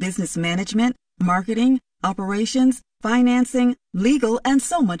understanding of business management, marketing, operations, financing, legal, and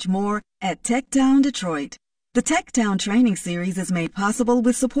so much more at TechTown Detroit. The TechTown Training Series is made possible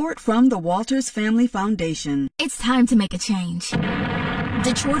with support from the Walters Family Foundation. It's time to make a change.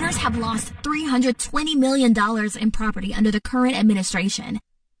 Detroiters have lost $320 million in property under the current administration.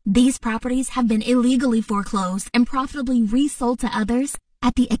 These properties have been illegally foreclosed and profitably resold to others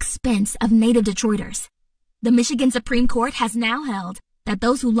at the expense of native Detroiters. The Michigan Supreme Court has now held that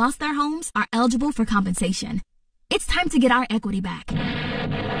those who lost their homes are eligible for compensation. It's time to get our equity back.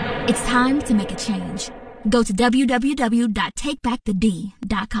 It's time to make a change. Go to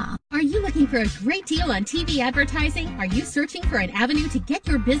www.takebackthed.com. Are you looking for a great deal on TV advertising? Are you searching for an avenue to get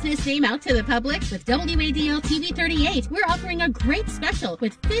your business name out to the public? With WADL TV 38, we're offering a great special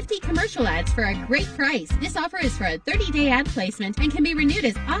with 50 commercial ads for a great price. This offer is for a 30-day ad placement and can be renewed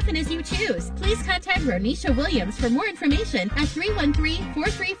as often as you choose. Please contact Ronisha Williams for more information at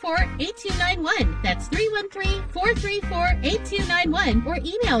 313-434-8291. That's 313-434-8291, or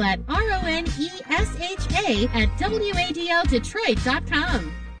email at ronesha@wadldetroit.com.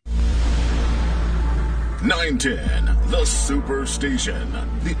 910, the Superstation,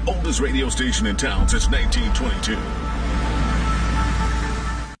 the oldest radio station in town since 1922.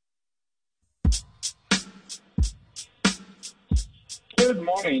 Good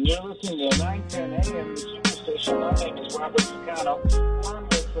morning. You're listening to 910 AM Superstation. My name is Robert Ficano. I'm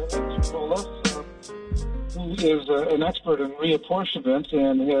with Surpolis, who is an expert in reapportionment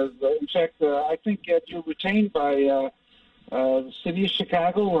and has, in fact, I think you're retained by the city of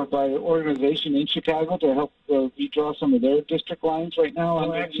Chicago or by an organization in Chicago to help redraw some of their district lines right now.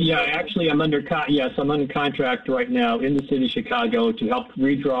 I'm under contract right now in the city of Chicago to help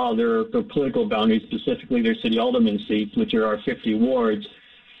redraw their political boundaries, specifically their city alderman seats, which are our 50 wards.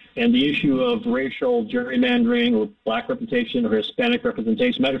 And the issue of racial gerrymandering or black representation or Hispanic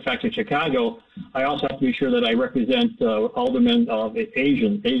representation. Matter of fact, in Chicago, I also have to be sure that I represent aldermen of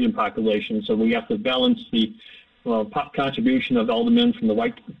Asian population. So we have to balance the contribution of aldermen from the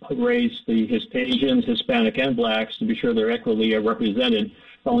white race, the Asians, Hispanic, and blacks to be sure they're equally represented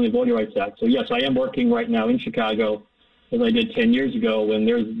following the Voting Rights Act. So yes, I am working right now in Chicago, as I did 10 years ago, when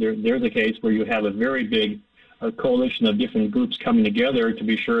there's a case where you have a very big coalition of different groups coming together to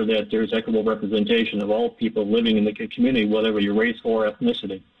be sure that there's equitable representation of all people living in the community, whatever your race or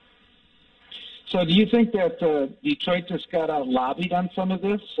ethnicity. So do you think that Detroit just got out lobbied on some of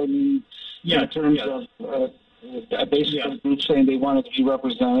this? I mean, in terms of basically groups saying they wanted to be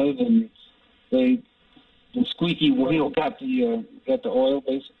represented, and the squeaky wheel got the oil,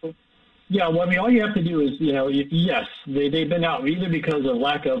 basically? Yeah, well, I mean, all you have to do is, yes, they've been out either because of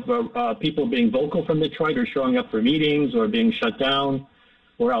lack of people being vocal from Detroit or showing up for meetings or being shut down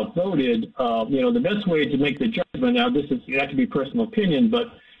or outvoted. The best way to make the judgment, now this has to be personal opinion, but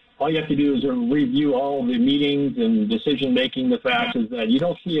all you have to do is review all the meetings and decision-making. The fact is that you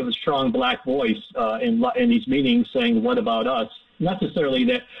don't see a strong black voice in these meetings saying, what about us? Not necessarily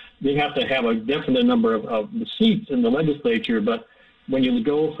that they have to have a definite number of seats in the legislature, but when you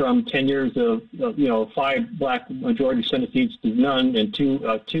go from 10 years of 5 black majority Senate seats to none, and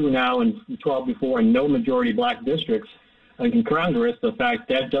two now and 12 before, and no majority black districts, in Congress, the fact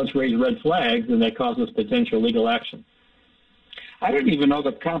that does raise red flags, and that causes potential legal action. I don't even know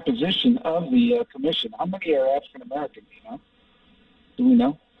the composition of the commission. How many are African American? Do we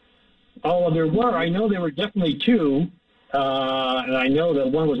know? Oh, well, there were. I know there were definitely 2. And I know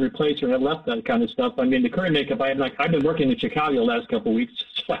that one was replaced or had left, that kind of stuff. I mean, the current makeup, I've been working in Chicago the last couple of weeks,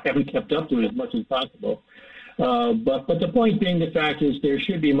 so I haven't kept up to it as much as possible. But the point being, the fact is there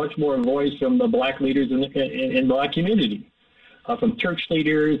should be much more voice from the black leaders in the black community, from church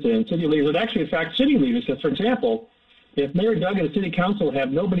leaders and city leaders, and actually, in fact, city leaders. Because, for example, if Mayor Doug and the city council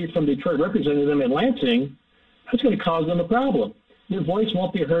have nobody from Detroit representing them in Lansing, that's going to cause them a problem. Their voice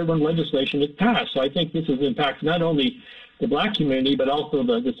won't be heard when legislation is passed. So I think this has impacted not only the black community, but also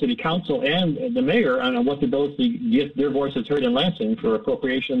the city council and the mayor on what the ability to get their voices heard in Lansing for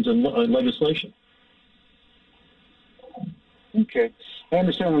appropriations and legislation. Okay. I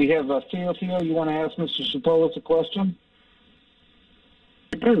understand we have Theo. You want to ask Mr. Surpolis a question?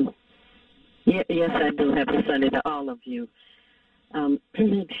 I do. Yes, I do. Happy Sunday to all of you. Let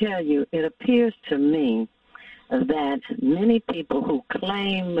me tell you, it appears to me that many people who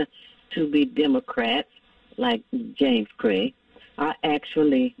claim to be Democrats, like James Craig, are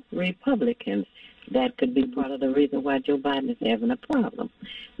actually Republicans. That could be part of the reason why Joe Biden is having a problem.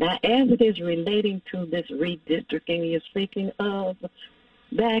 Now, as it is relating to this redistricting you're speaking of,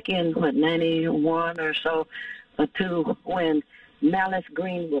 back in, 91 or so, to when Malice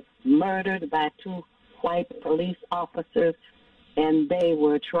Green was murdered by 2 white police officers, and they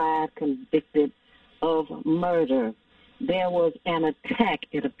were tried, convicted of murder. There was an attack,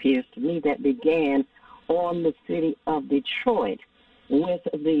 it appears to me, that began on the city of Detroit with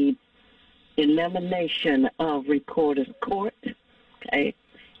the elimination of Recorder's Court, okay,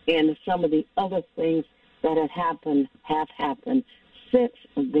 and some of the other things that have happened since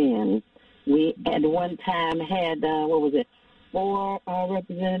then. We at one time had, 4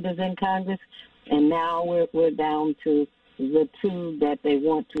 representatives in Congress, and now we're down to the 2 that they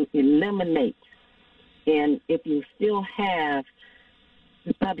want to eliminate. And if you still have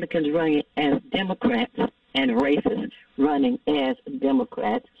Republicans running as Democrats and racists running as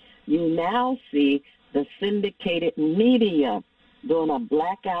Democrats, you now see the syndicated media doing a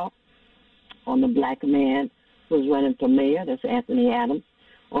blackout on the black man who's running for mayor, that's Anthony Adams,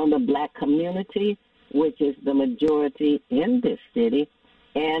 on the black community, which is the majority in this city,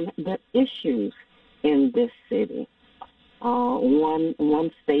 and the issues in this city.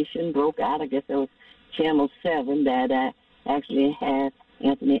 One station broke out, I guess it was Channel 7, that actually had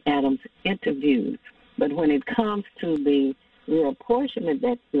Anthony Adams interviewed. But when it comes to the reapportionment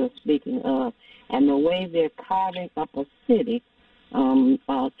that you're speaking of and the way they're carving up a city,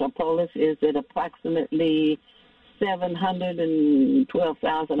 Surpolis is at approximately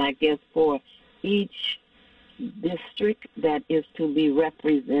 712,000, I guess, for each district that is to be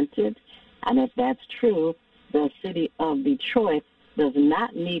represented. And if that's true, the city of Detroit does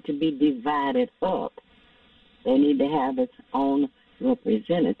not need to be divided up. They need to have its own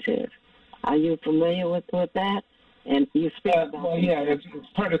representative. Are you familiar with that? And you speak about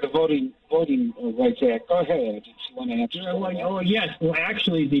it's part of the Voting Rights Act. Go ahead. If you want to answer. Yes. Well,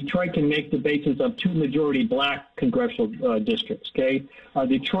 actually, Detroit can make the basis of 2 majority black congressional districts. Okay,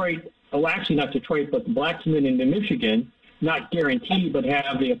 Detroit. Oh, actually, not Detroit, but the black community in Michigan, not guaranteed, but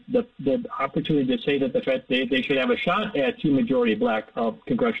have the opportunity to say that they should have a shot at 2 majority black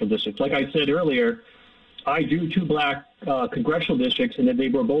congressional districts. Like I said earlier, I drew 2 black congressional districts, and that they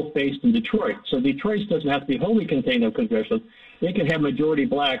were both based in Detroit. So Detroit doesn't have to be wholly contained of congressional. They can have majority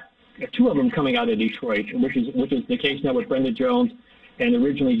black, 2 of them coming out of Detroit, which is the case now with Brenda Jones and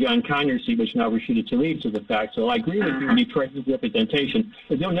originally John Conyers' seat, which now Rashida Tlaib's is a fact. So I agree with you, Detroit's representation.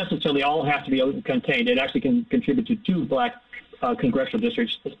 But they don't necessarily all have to be contained. It actually can contribute to 2 black congressional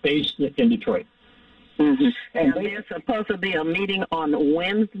districts based in Detroit. Mm-hmm. And there's supposed to be a meeting on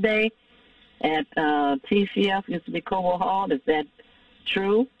Wednesday at TCF, used to be Cobo Hall. Is that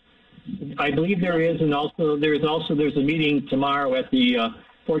true? I believe there is, and also there's a meeting tomorrow at the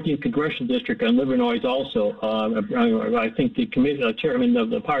 14th Congressional District on Livernois also. I think the chairman of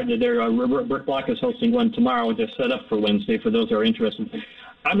the party there, Rick Block, is hosting one tomorrow just set up for Wednesday for those who are interested.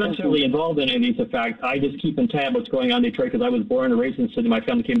 I'm not necessarily involved in any of these, in fact. I just keep in tab what's going on in Detroit because I was born and raised in the city. My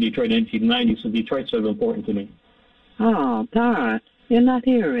family came to Detroit in 1990, so Detroit's sort of important to me. Oh, darn. You're not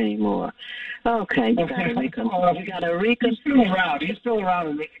here anymore. Okay, you got to reconsider. He's still around. He's still around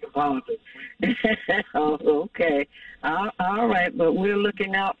in Michigan politics. Oh, okay. All right, but we're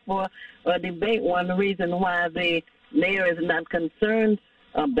looking out for a debate. One of the reasons why the mayor is not concerned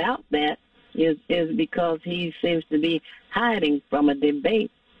about that is because he seems to be hiding from a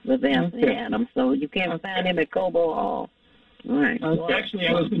debate with Anthony Adams. So you can't find him at Cobo Hall. All right. Well, actually,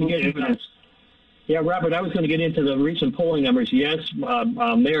 I was going to get into this. Yeah, Robert, I was going to get into the recent polling numbers. Yes,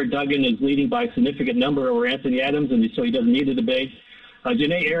 Mayor Duggan is leading by a significant number over Anthony Adams, and so he doesn't need a debate.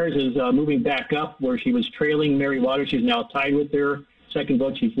 Janae Ayers is moving back up where she was trailing Mary Waters. She's now tied with her. Second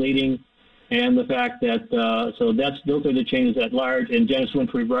vote, she's leading. And the fact that, those are the changes at large. And Janice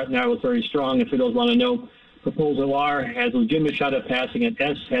Winfrey right now is very strong. And for those who want to know, Proposal R has a legitimate shot at passing, and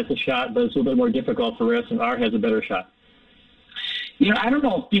S has a shot, but it's a little bit more difficult for S, and R has a better shot. You know, I don't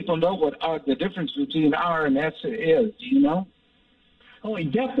know if people know what the difference between R and S is. Do you know? Oh,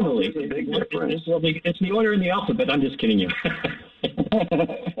 definitely. It's the order in the alphabet. I'm just kidding you.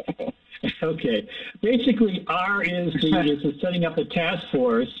 Okay. Basically, R is setting up a task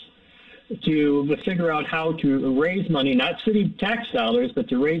force to figure out how to raise money, not city tax dollars, but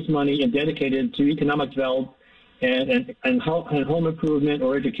to raise money and dedicate it to economic development and home improvement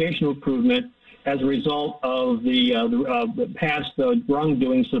or educational improvement as a result of the past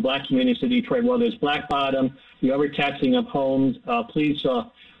wrongdoings to the black community of Detroit, whether it's black bottom, the overtaxing of homes, police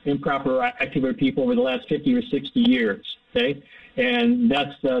improper activity of people over the last 50 or 60 years. Okay, and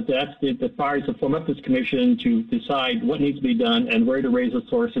that's the powers that form up this commission to decide what needs to be done and where to raise the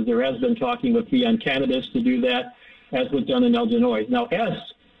sources. There has been talking with Fee on cannabis to do that, as was done in Illinois. Now,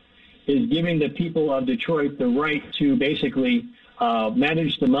 S is giving the people of Detroit the right to basically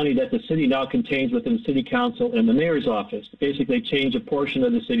manage the money that the city now contains within the city council and the mayor's office. Basically change a portion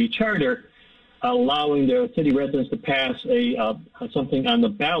of the city charter, allowing the city residents to pass something on the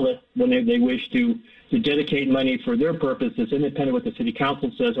ballot when they wish to dedicate money for their purposes, independent of what the city council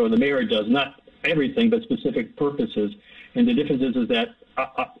says or the mayor does. Not everything, but specific purposes. And the difference is that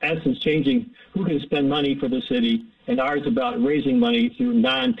S is changing who can spend money for the city, and ours is about raising money through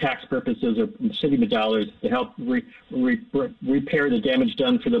non-tax purposes or city dollars to help repair the damage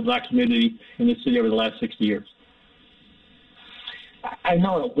done for the black community in the city over the last 60 years. I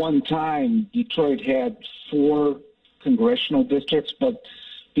know at one time Detroit had 4 congressional districts, but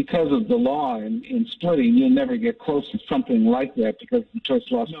because of the law in splitting, you'll never get close to something like that because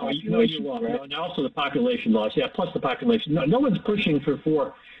Detroit's lost population. No, you won't. Right? And also the population loss. Yeah, plus the population. No one's pushing for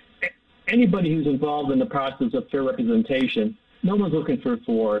 4. Anybody who's involved in the process of fair representation, no one's looking for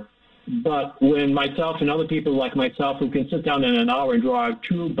 4. But when myself and other people like myself who can sit down in an hour and draw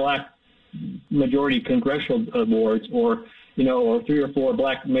 2 black majority congressional wards or 3 or 4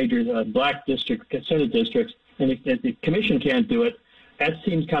 black black district Senate districts, and if the commission can't do it, that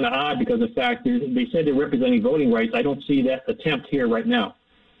seems kind of odd because of the fact they said they're representing voting rights. I don't see that attempt here right now.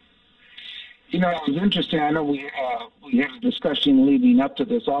 You know, it was interesting. I know we had a discussion leading up to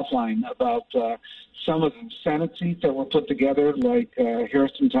this offline about some of the Senate seats that were put together, like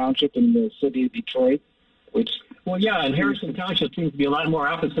Harrison Township in the city of Detroit, which. Well, yeah, and Harrison Township seems to be a lot more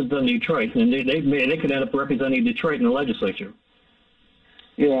opposite than Detroit, and they could end up representing Detroit in the legislature.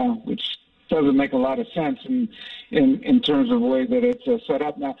 Yeah, which doesn't make a lot of sense in terms of the way that it's set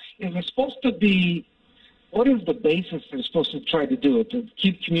up now. Is it supposed to be? What is the basis they're supposed to try to do? To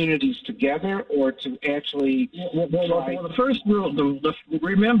keep communities together, or to actually? Well, the first rule.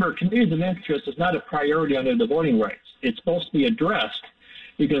 Remember, communities of interest is not a priority under the voting rights. It's supposed to be addressed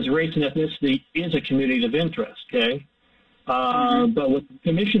because race and ethnicity is a community of interest. Okay. But what the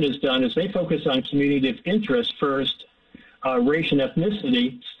commission has done is they focus on community of interest first. Race and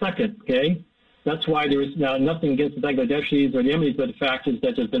ethnicity second, okay? That's why there is now nothing against the Bangladeshis or the Yemenis, but the fact is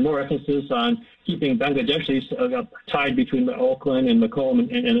that there's been more emphasis on keeping Bangladeshis tied between Oakland and Macomb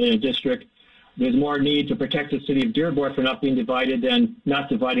in a district. There's more need to protect the city of Dearborn for not being divided than not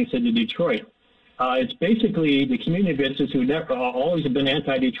dividing the city of Detroit. It's basically the community of interest who always have been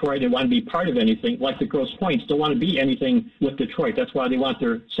anti-Detroit and want to be part of anything, like the Grosse Pointes, don't want to be anything with Detroit. That's why they want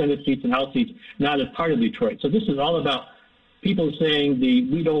their Senate seats and House seats not as part of Detroit. So this is all about people saying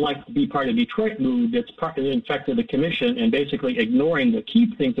we don't like to be part of Detroit mood that's part of the effect of the commission and basically ignoring the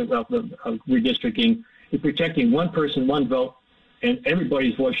key things of redistricting is protecting one person, one vote, and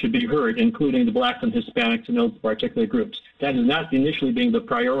everybody's voice should be heard, including the blacks and Hispanics and those particular groups. That is not initially being the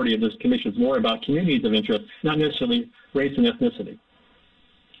priority of this commission. It's more about communities of interest, not necessarily race and ethnicity.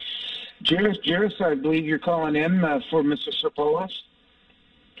 Jairus, I believe you're calling in for Mr. Surpolis.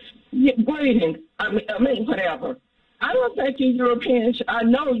 Yeah, greetings. I mean, whatever. I don't think you Europeans, I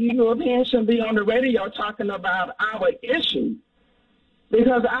know you Europeans should be on the radio talking about our issue.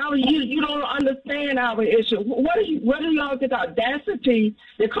 Because you don't understand our issue. Where do y'all get the audacity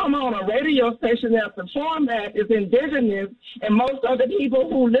to come on a radio station that the format is indigenous, and most of the people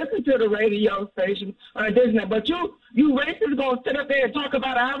who listen to the radio station are indigenous? But you racists gonna sit up there and talk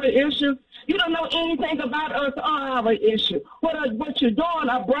about our issue? You don't know anything about us or our issue. What you're doing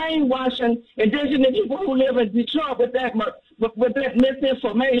are brainwashing indigenous people who live in Detroit with that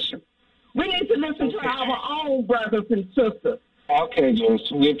misinformation. We need to listen to our own brothers and sisters. Okay,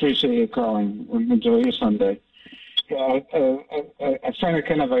 Joyce, we appreciate you calling. Enjoy your Sunday. I find it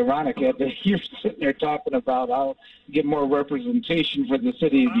kind of ironic that you're sitting there talking about how to get more representation for the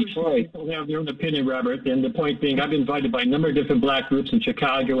city of Detroit. People have their own opinion, Robert, and the point being I've been invited by a number of different black groups in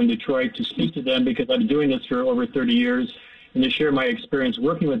Chicago and Detroit to speak to them because I've been doing this for over 30 years and to share my experience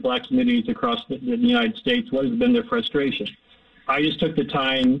working with black communities across the United States, what has been their frustration. I just took the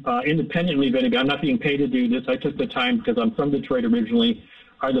time independently of anybody. I'm not being paid to do this. I took the time because I'm from Detroit originally.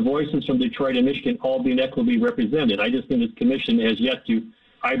 Are the voices from Detroit and Michigan all being equitably represented? I just think this commission has yet to,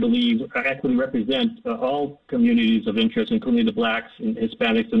 I believe, equitably represent all communities of interest, including the blacks and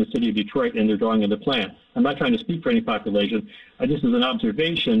Hispanics in the city of Detroit in their drawing of the plan. I'm not trying to speak for any population. Just as an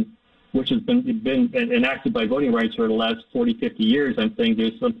observation, which has been enacted by voting rights for the last 40, 50 years, I'm saying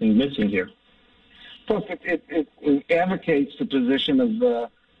there's something missing here. Plus, it advocates the position of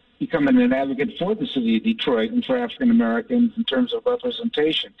becoming an advocate for the city of Detroit and for African Americans in terms of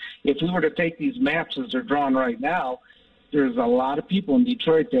representation. If we were to take these maps as they're drawn right now, there's a lot of people in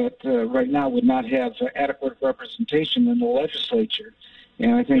Detroit that right now would not have adequate representation in the legislature.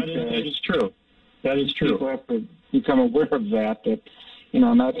 And I think that is true. That is true. People have to become aware of that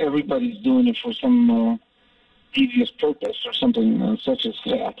not everybody's doing it for some devious purpose or something such as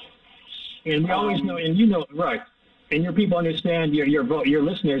that. And we always know, and right, and your people understand, your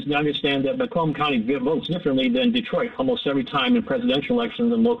listeners understand that Macomb County votes differently than Detroit almost every time in presidential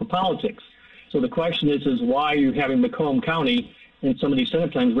elections and local politics. So the question is why are you having Macomb County and some of these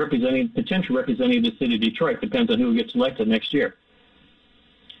Senate times potentially representing the city of Detroit? Depends on who gets elected next year.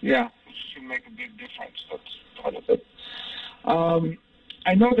 Yeah, it should make a big difference. That's part of it.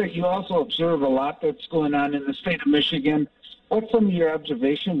 I know that you also observe a lot that's going on in the state of Michigan. What's some of your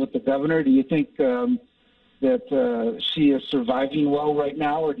observation with the governor? Do you think that she is surviving well right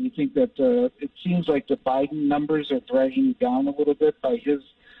now, or do you think that it seems like the Biden numbers are dragging you down a little bit by his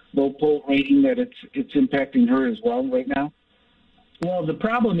low poll rating, that it's impacting her as well right now? Well, the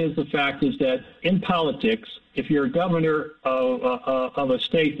problem is the fact is that in politics, if you're a governor of a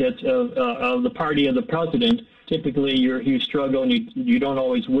state that's of the party of the president, typically you struggle and you don't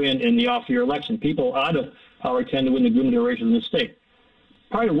always win in the off-year election. People out of power tend to win the gubernatorial in the state.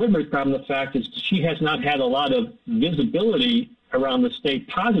 Part of Whitmer's problem, the fact is she has not had a lot of visibility around the state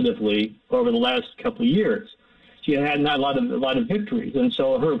positively over the last couple of years. She had not a lot of victories, and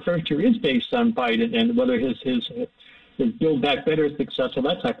so her victory is based on Biden and whether his Build Back Better is successful,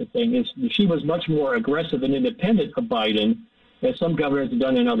 that type of thing. She was much more aggressive and independent of Biden, as some governors have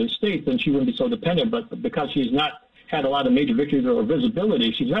done in other states, then she wouldn't be so dependent. But because she's not had a lot of major victories or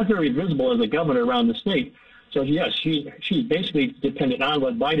visibility, she's not very visible as a governor around the state. So, yes, she's basically dependent on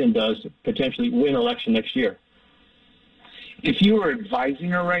what Biden does to potentially win election next year. If you were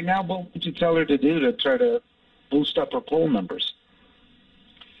advising her right now, what would you tell her to do to try to boost up her poll numbers?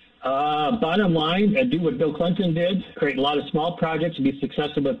 Bottom line, do what Bill Clinton did, create a lot of small projects and be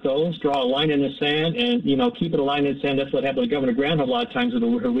successful with those, draw a line in the sand, and, keep it a line in the sand. That's what happened to Governor Granholm a lot of times with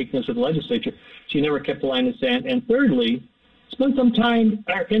her weakness with the legislature. She never kept a line in the sand. And thirdly, spend some time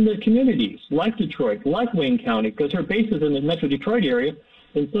in the communities, like Detroit, like Wayne County, because her base is in the Metro Detroit area,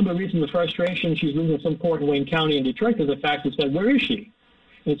 and some of the reason the frustration she's losing some support in Wayne County and Detroit is the fact that where is she?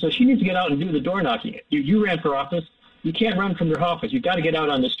 And so she needs to get out and do the door knocking. You ran for office. You can't run from your office. You've got to get out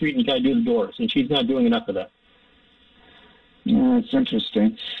on the street and you got to do the doors, and she's not doing enough of that. Yeah, it's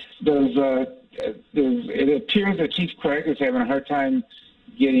interesting. It appears that Chief Craig is having a hard time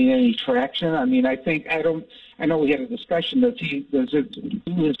getting any traction. I mean, I know we had a discussion. Do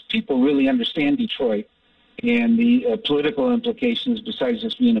his people really understand Detroit and the political implications besides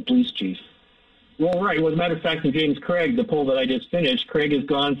just being a police chief? Well, right. Well, as a matter of fact, in James Craig, the poll that I just finished, Craig has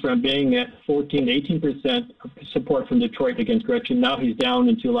gone from being at 14 to 18% support from Detroit against Gretchen. Now he's down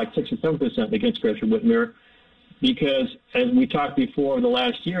into like 6 or 7% against Gretchen Whitmer, because as we talked before the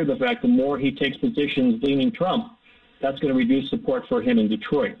last year, the fact the more he takes positions leaning Trump, that's going to reduce support for him in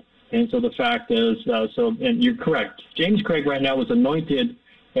Detroit. And so the fact is, and you're correct, James Craig right now was anointed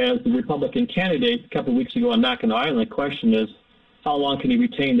as the Republican candidate a couple of weeks ago on Mackinac Island. The question is, how long can he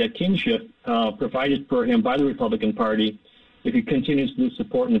retain that kingship provided for him by the Republican Party if he continues to lose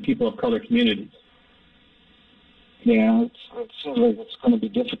support in the people of color communities? Yeah, it seems like it's going to be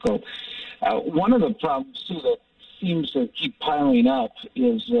difficult. One of the problems, too, that seems to keep piling up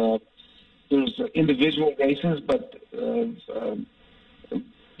is there's individual races, but the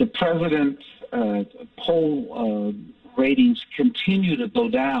president's poll ratings continue to go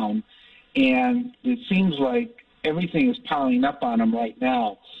down, and it seems like everything is piling up on him right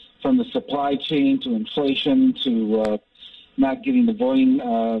now, from the supply chain to inflation to not getting the voting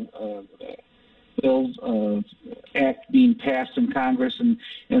bill act being passed in Congress and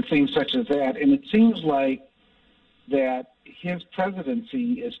things such as that. And it seems like that his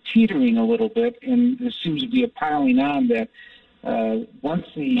presidency is teetering a little bit, and there seems to be a piling on that once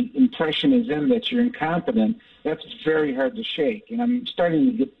the impression is in that you're incompetent, that's very hard to shake. And I'm starting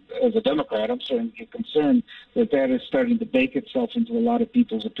to get, as a Democrat, I'm starting to get concerned that that is starting to bake itself into a lot of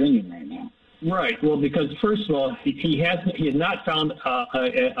people's opinion right now. Right. Well, because first of all, he has not found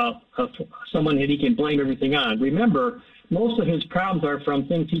someone that he can blame everything on. Remember, most of his problems are from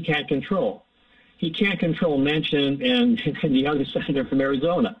things he can't control. He can't control Manchin and the other senator from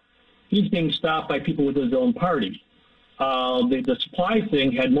Arizona. He's being stopped by people with his own party. The supply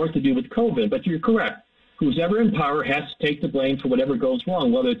thing had more to do with COVID, but you're correct. Who's ever in power has to take the blame for whatever goes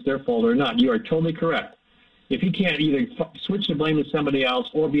wrong, whether it's their fault or not. You are totally correct. If he can't either switch the blame to somebody else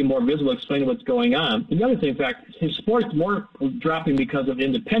or be more visible, explaining what's going on. And the other thing, in fact, his support's more dropping because of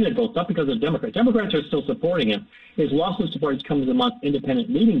independent votes, not because of Democrats. Democrats are still supporting him. His loss of support has come amongst independent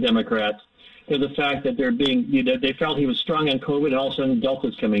leading Democrats to the fact that they felt he was strong on COVID, and all of a sudden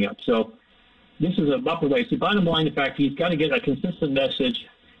Delta's coming up. So this is a upper way. So bottom line, in fact, he's got to get a consistent message,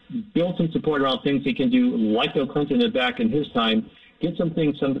 build some support around things he can do, like Bill Clinton did back in his time, get some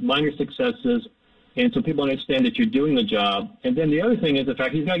minor successes, and so people understand that you're doing the job. And then the other thing is the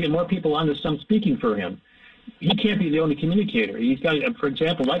fact he's got to get more people on to some speaking for him. He can't be the only communicator. He's got, for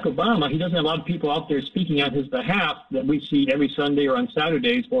example, like Obama, he doesn't have a lot of people out there speaking on his behalf that we see every Sunday or on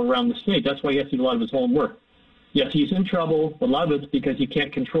Saturdays or around the state. That's why he has to do a lot of his homework. Yes, he's in trouble. A lot of it's because he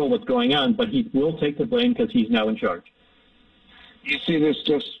can't control what's going on, but he will take the blame because he's now in charge. You see this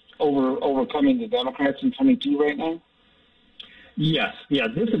just overcoming the Democrats in 22 right now? Yes. Yeah,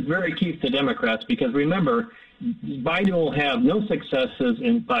 this is very key to Democrats because, remember, Biden will have no successes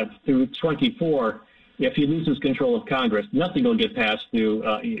through 24 if he loses control of Congress. Nothing will get passed through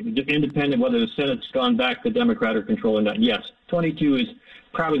independent, whether the Senate's gone back to Democrat or control or not. Yes, 22 is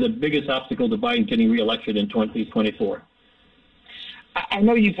probably the biggest obstacle to Biden getting reelected in 2024. I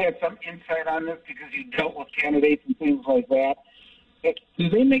know you've had some insight on this because you dealt with candidates and things like that. Do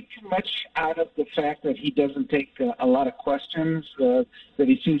they make too much out of the fact that he doesn't take a lot of questions, that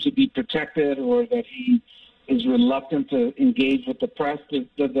he seems to be protected, or that he is reluctant to engage with the press?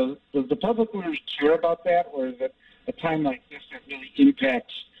 Does the public really care about that, or is it a time like this that really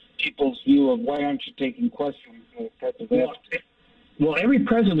impacts people's view of why aren't you taking questions? Well, every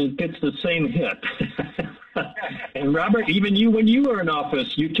president gets the same hit. And Robert, even you, when you were in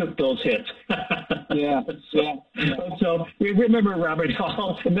office, you took those hits. Yeah. So remember, Robert,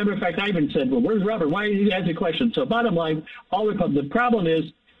 in fact, I even said, well, where's Robert? Why did he ask a question? So bottom line, the problem is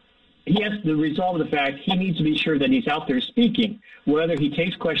he has to resolve the fact he needs to be sure that he's out there speaking, whether he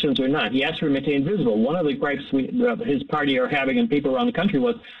takes questions or not. He has to remain invisible. One of the gripes his party are having and people around the country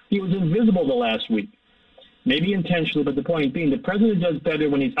was he was invisible the last week. Maybe intentionally, but the point being the president does better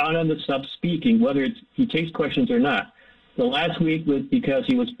when he's out on the sub speaking, whether he takes questions or not. The last week was because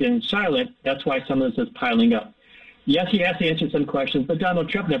he was being silent. That's why some of this is piling up. Yes, he has to answer some questions, but Donald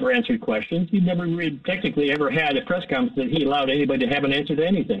Trump never answered questions. He never really technically ever had a press conference that he allowed anybody to have an answer to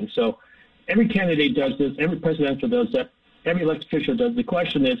anything. So every candidate does this. Every presidential does that. Every elected official does. The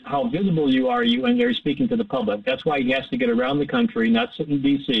question is how visible you are when you're speaking to the public. That's why he has to get around the country, not sit in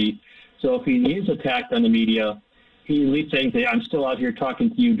D.C., so if he is attacked on the media, he at least saying, I'm still out here talking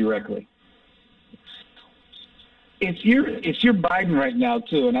to you directly. If you're Biden right now,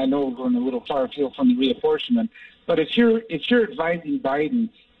 too, and I know we're going a little far afield from the reapportionment, but if you're advising Biden,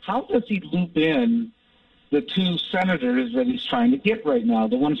 how does he loop in the two senators that he's trying to get right now,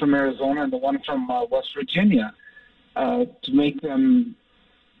 the one from Arizona and the one from West Virginia, to make them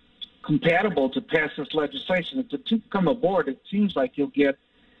compatible to pass this legislation. If the two come aboard, it seems like you'll get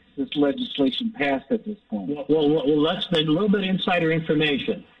this legislation passed at this point. Well, let's get a little bit of insider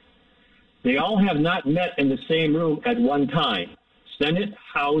information. They all have not met in the same room at one time. Senate,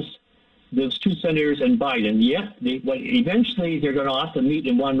 House, those two senators, and Biden. Yet, eventually they're going to have to meet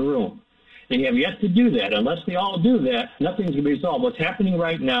in one room. They have yet to do that. Unless they all do that, nothing's going to be resolved. What's happening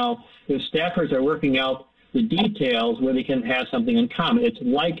right now is staffers are working out the details where they can have something in common. It's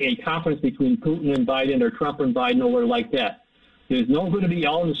like a conference between Putin and Biden or Trump and Biden or like that. There's no going to be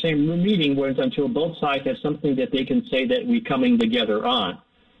all in the same room meeting until both sides have something that they can say that we're coming together on.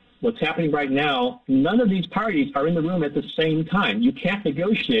 What's happening right now, none of these parties are in the room at the same time. You can't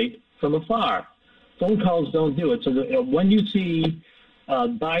negotiate from afar. Phone calls don't do it. So when you see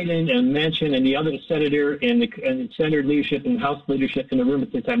Biden and Manchin and the other senator and the Senate leadership and House leadership in the room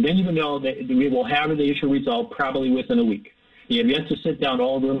at the time, then you know that we will have the issue resolved probably within a week. You have yet to sit down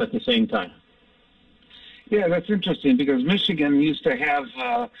all of them at the same time. Yeah, that's interesting because Michigan used to have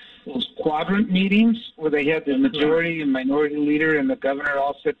those quadrant meetings where they had the majority and minority leader and the governor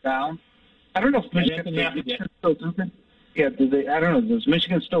all sit down. I don't know if Michigan still do that. Yeah, I don't know. Does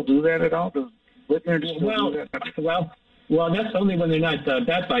Michigan still do that at all? Does Whitmer still do that? Well, that's only when they're not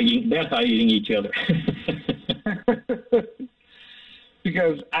bat-biting each other.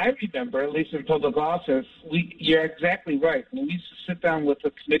 Because I remember, at least in public office, you're exactly right. When we used to sit down with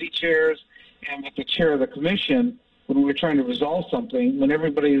the committee chairs and with the chair of the commission when we were trying to resolve something, when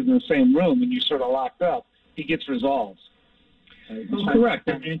everybody is in the same room and you're sort of locked up, it gets resolved. Correct.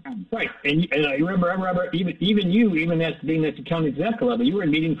 Right. And I remember, even as being at the county exec level, you were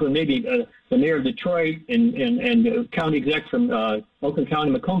in meetings with maybe the mayor of Detroit and the county exec from Oakland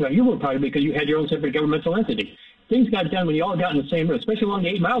County, Macomb County. You were probably because you had your own separate governmental entity. Things got done when you all got in the same room, especially along the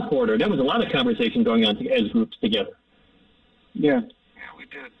 8 Mile corridor. There was a lot of conversation going on as groups together. Yeah, we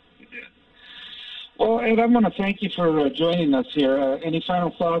did. Well, Ed, I want to thank you for joining us here. Any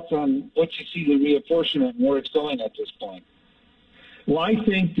final thoughts on what you see the reapportionment and where it's going at this point? Well, I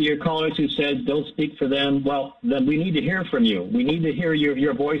think your callers who said don't speak for them, well, then we need to hear from you. We need to hear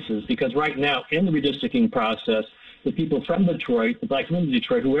your voices because right now in the redistricting process, the people from Detroit, the black community of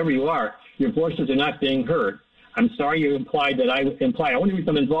Detroit, whoever you are, your voices are not being heard. I'm sorry you implied that I only reason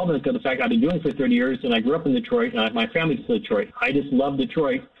I'm involved in it because of the fact I've been doing it for 30 years and I grew up in Detroit and my family's from Detroit. I just love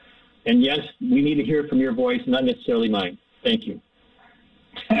Detroit. And yes, we need to hear from your voice, not necessarily mine. Thank you.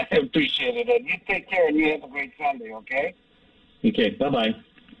 I appreciate it, Ed. You take care and you have a great Sunday, okay? Okay, bye-bye.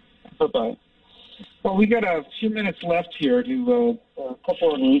 Bye-bye. Well, we got a few minutes left here to a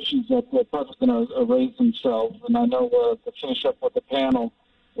couple of issues that are probably going to raise themselves, and I know to finish up with the panel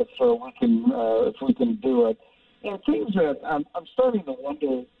if we can do it. And things that I'm starting to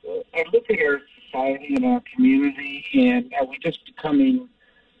wonder. I look at our society and our community, and are we just becoming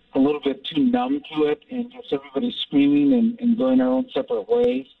a little bit too numb to it, and just everybody's screaming and going our own separate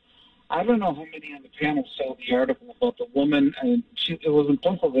ways? I don't know how many on the panel saw the article about the woman, and it was in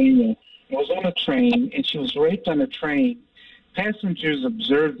Pennsylvania. It was on a train, and she was raped on a train. Passengers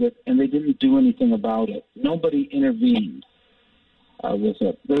observed it, and they didn't do anything about it. Nobody intervened with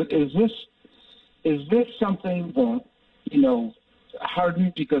it. Is this something that,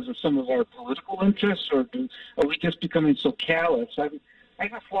 hardened because of some of our political interests, or are we just becoming so callous? I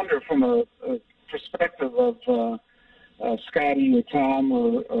just wonder from a perspective of Scotty or Tom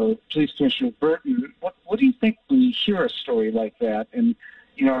or Police Commissioner Burton, what do you think when you hear a story like that? And,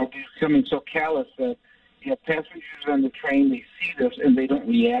 are we becoming so callous that, passengers on the train, they see this and they don't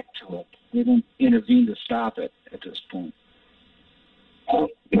react to it. They don't intervene to stop it at this point. Well,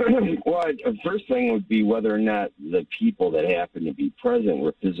 the first thing would be whether or not the people that happened to be present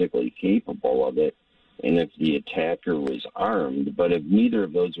were physically capable of it and if the attacker was armed. But if neither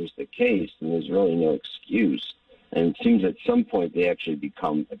of those was the case, then there's really no excuse. And it seems at some point they actually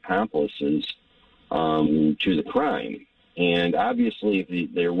become accomplices to the crime. And obviously,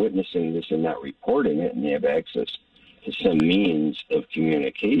 if they're witnessing this and not reporting it, and they have access to some means of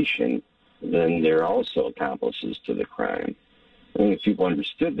communication, then they're also accomplices to the crime. I think if people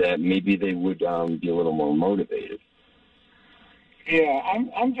understood that, maybe they would be a little more motivated. Yeah,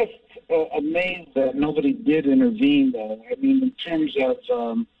 I'm just amazed that nobody did intervene, though. I mean, in terms of,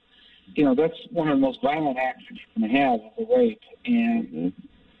 that's one of the most violent acts you can have, is a rape. And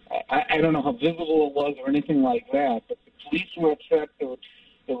I don't know how visible it was or anything like that, but the police were upset, the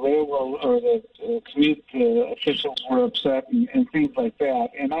railroad or the commute officials were upset and things like that.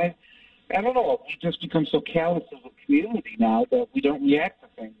 And I don't know, we just become so callous as a community now that we don't react to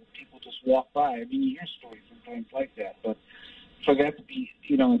things. People just walk by. I mean, you hear stories sometimes like that, but for that to be,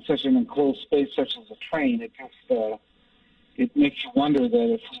 in such an enclosed space such as a train, it just, it makes you wonder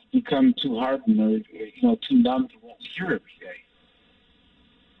that if we become too hardened or too numb to what we hear every day.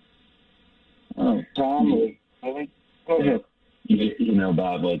 Tom or Willie? Go ahead.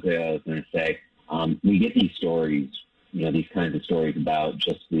 Bob, what I was going to say, we get these stories, these kinds of stories about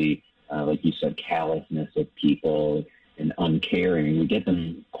just the, like you said, callousness of people and uncaring. We get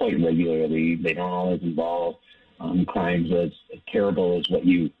them quite regularly. They don't always involve crimes as terrible as what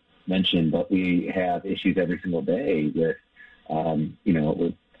you mentioned, but we have issues every single day with,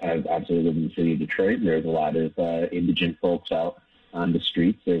 I've obviously lived in the city of Detroit. There's a lot of indigent folks out on the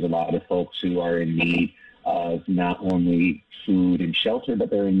streets. There's a lot of folks who are in need of not only food and shelter, but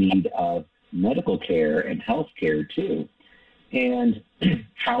they're in need of medical care and health care too. And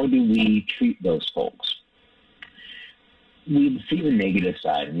how do we treat those folks? We see the negative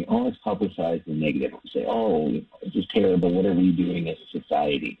side, and we always publicize the negative. We say, oh, this is terrible. What are we doing as a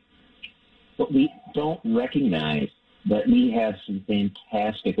society? But we don't recognize that we have some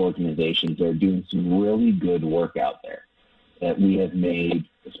fantastic organizations that are doing some really good work out there that we have made,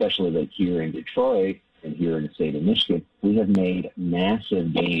 especially like here in Detroit and here in the state of Michigan. We have made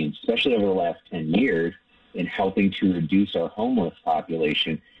massive gains, especially over the last 10 years, in helping to reduce our homeless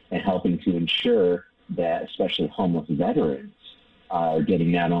population and helping to ensure that especially homeless veterans are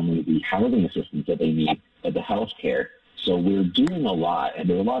getting not only the housing assistance that they need, but the health care. So we're doing a lot, and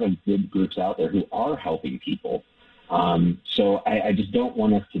there are a lot of good groups out there who are helping people. So I just don't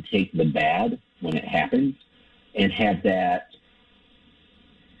want us to take the bad when it happens and have that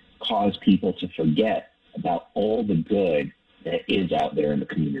cause people to forget about all the good that is out there in the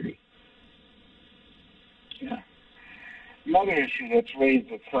community. Yeah. Another issue that's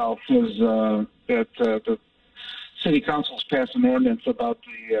raised itself is that the City Council's passed an ordinance about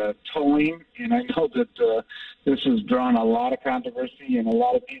the towing, and I know that this has drawn a lot of controversy, and a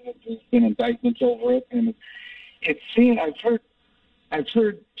lot of people, there's been indictments over it, and it seems I've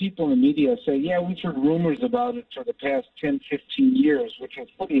heard people in the media say, yeah, we've heard rumors about it for the past 10, 15 years, which is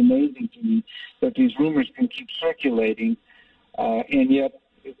pretty amazing to me that these rumors can keep circulating, and yet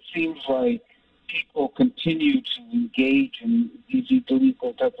it seems like people continue to engage in these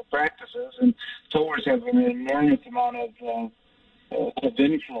illegal type of practices, and towers have an enormous amount of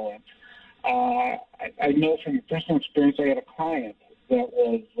influence. I know from personal experience, I had a client that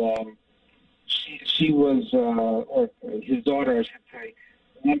was, she was, or his daughter, I should say,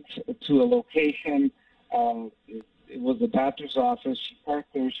 went to a location. It was a doctor's office. She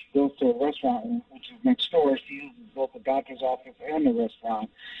parked there. She goes to a restaurant, which is next door. She uses both the doctor's office and the restaurant.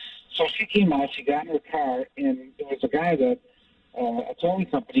 So she came out, she got in her car, and there was a guy that, a towing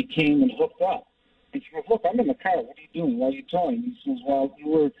company came and hooked up. And she goes, look, I'm in the car. What are you doing? Why are you towing? He says, well,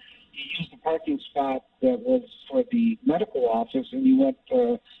 you used the parking spot that was for the medical office, and you went,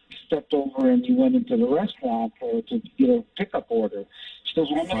 you stepped over and you went into the restaurant to get a pickup order. She goes,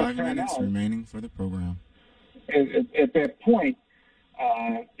 well, I'm in the car 5 minutes now. remaining for the program. At that point,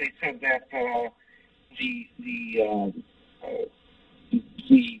 they said that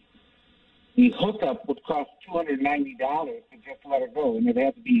the hookup would cost $290 to just let her go, and it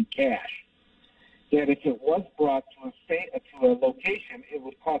had to be in cash. That if it was brought to a location, it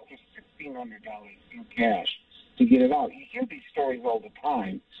would cost her $1,600 in cash to get it out. You hear these stories all the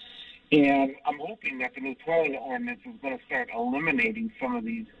time, and I'm hoping that the new towing ordinance is going to start eliminating some of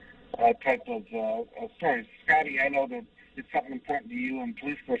these type of stories. Scotty, I know that it's something important to you, and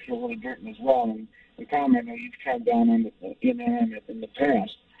police force are really Burton as well. And Tom, I know you've tried down on it in the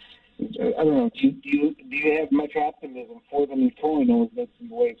past. I don't know. Do you have much optimism for the new towing ordinance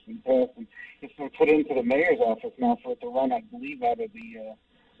and the way it's been passed? And it's been put into the mayor's office now for it to run, I believe, out of the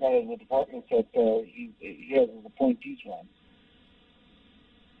one of the departments that he has as appointees run.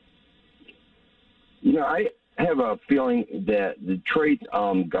 I have a feeling that the Detroit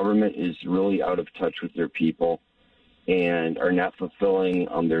government is really out of touch with their people and are not fulfilling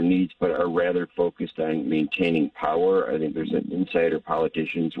their needs, but are rather focused on maintaining power. I think there's insider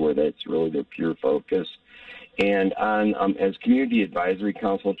politicians where that's really their pure focus. And on as Community Advisory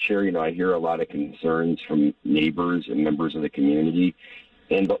Council chair, I hear a lot of concerns from neighbors and members of the community.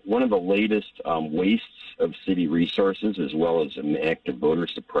 And one of the latest wastes of city resources, as well as an act of voter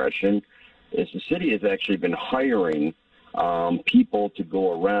suppression, is the city has actually been hiring people to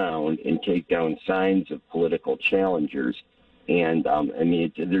go around and take down signs of political challengers. And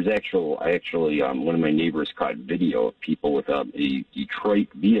there's actually one of my neighbors caught video of people with a Detroit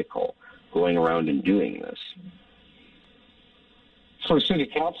vehicle going around and doing this. For city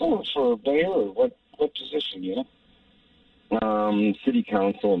council or for mayor, or what position, City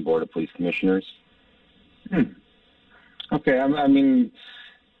council and board of police commissioners. Okay, I mean,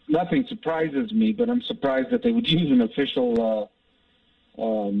 nothing surprises me, but I'm surprised that they would use an official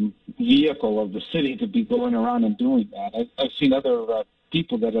vehicle of the city to be going around and doing that. I've seen other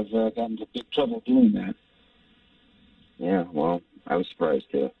people that have gotten into big trouble doing that. Yeah, well, I was surprised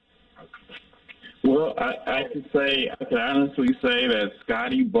too. Well, I can honestly say that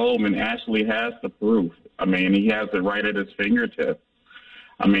Scotty Boman actually has the proof. I mean, he has it right at his fingertips.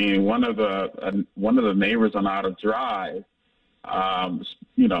 I mean, one of the neighbors on Outer Drive,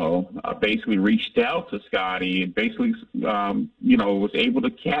 basically reached out to Scotty and basically, was able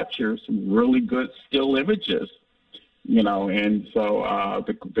to capture some really good still images. And so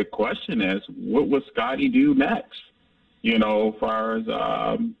the question is, what would Scotty do next? As far as,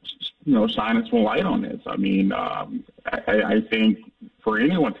 shining some light on this. I mean, I think for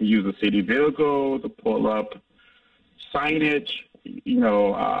anyone to use a city vehicle to pull up signage,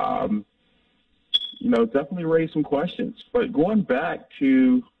 definitely raise some questions. But going back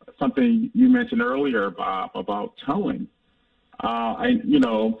to something you mentioned earlier, Bob, about towing,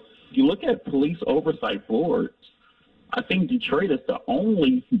 you look at police oversight boards, I think Detroit is the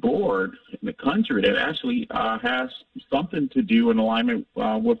only board in the country that actually has something to do in alignment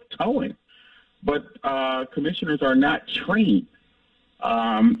with towing. But commissioners are not trained,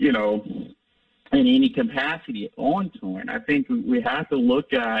 in any capacity on towing. I think we have to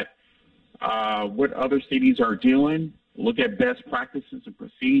look at what other cities are doing, look at best practices and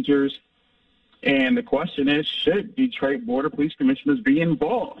procedures. And the question is, should Detroit Board of Police Commissioners be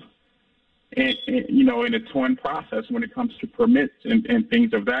involved? And in a towing process when it comes to permits and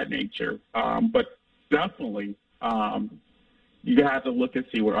things of that nature. But definitely, you have to look and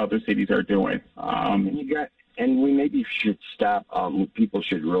see what other cities are doing. And we maybe should stop. People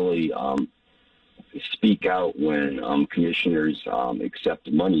should really speak out when commissioners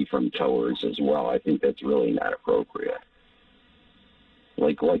accept money from towers as well. I think that's really not appropriate.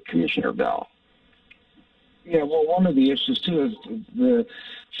 Like Commissioner Bell. Yeah, well, one of the issues, too, is the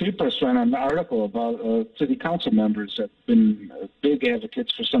Chairperson ran an article about city council members that have been big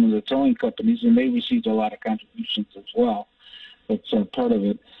advocates for some of the towing companies, and they received a lot of contributions as well. That's part of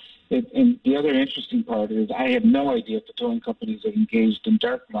it. And the other interesting part is I have no idea if the towing companies are engaged in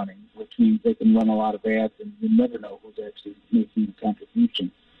dark money, which means they can run a lot of ads, and you never know who's actually making the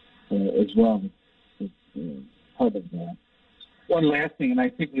contribution as well. It's part of that. One last thing, and I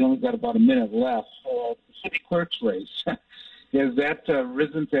think we only got about a minute left. The city clerk's race. Has that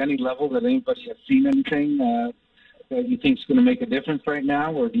risen to any level that anybody has seen anything that you think is going to make a difference right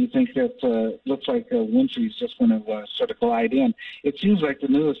now, or do you think that looks like Wintry is just going to sort of glide in? It seems like the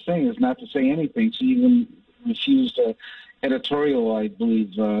newest thing is not to say anything. She even refused an editorial, I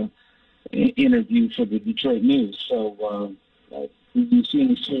believe, interview for the Detroit News. So do you see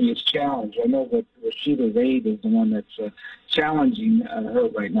any serious challenge? I know that Rashida Raid is the one that's challenging her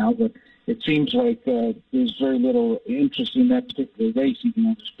right now, but it seems like there's very little interest in that particular race, even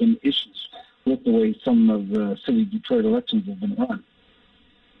though there's been issues with the way some of the city Detroit elections have been run.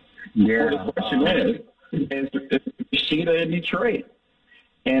 Yeah. Well, the question is Rashida in Detroit?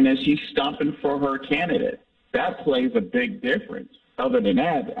 And is she stumping for her candidate? That plays a big difference. Other than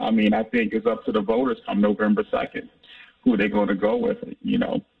that, I mean, I think it's up to the voters come November 2nd. Who they're going to go with,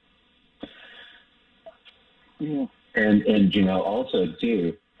 Yeah. And also,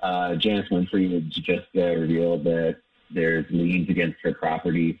 too, Janice Winfrey just revealed that there's liens against her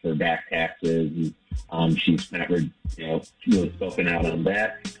property for back taxes. She's never, really spoken out on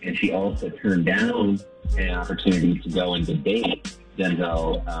that. And she also turned down an opportunity to go and debate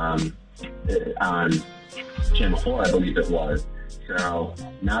Denzel on Channel 4, I believe it was. So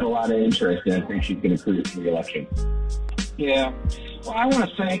not a lot of interest, and I think she's going to cruise the election. Yeah. Well, I want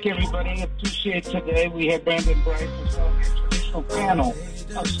to thank everybody. Appreciate today. We have Brandon Brice as well as a traditional panel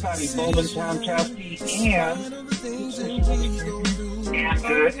of Scotty Boman, Tom Choske,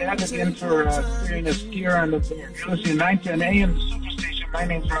 and added in for clearing us here on the listening 910 AM Superstation. My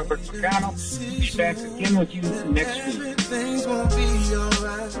name's Robert Ficano. Be back again with you next week.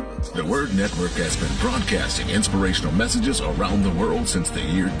 The Word Network has been broadcasting inspirational messages around the world since the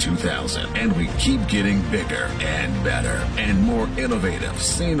year 2000, and we keep getting bigger and better and more innovative.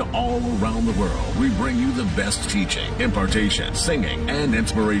 Seen all around the world, we bring you the best teaching, impartation, singing, and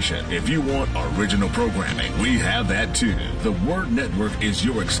inspiration. If you want original programming, we have that too. The Word Network is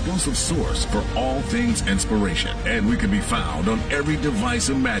your exclusive source for all things inspiration, and we can be found on every device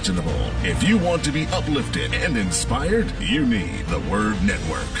imaginable. If you want to be uplifted and inspired, you need the Word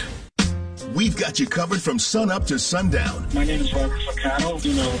Network. We've got you covered from sun up to sundown. My name is Robert Ficano.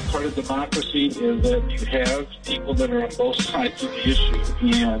 You know, part of democracy is that you have people that are on both sides of the issue.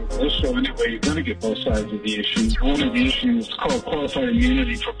 And this show, anyway, you're going to get both sides of the issue. One of the issues is called qualified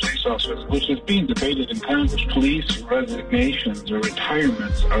immunity for police officers, which is being debated in Congress. Police resignations or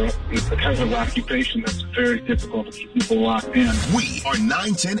retirements are the type of occupation that's very difficult to keep people locked in. We are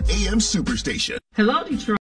 910 AM Superstation. Hello, Detroit.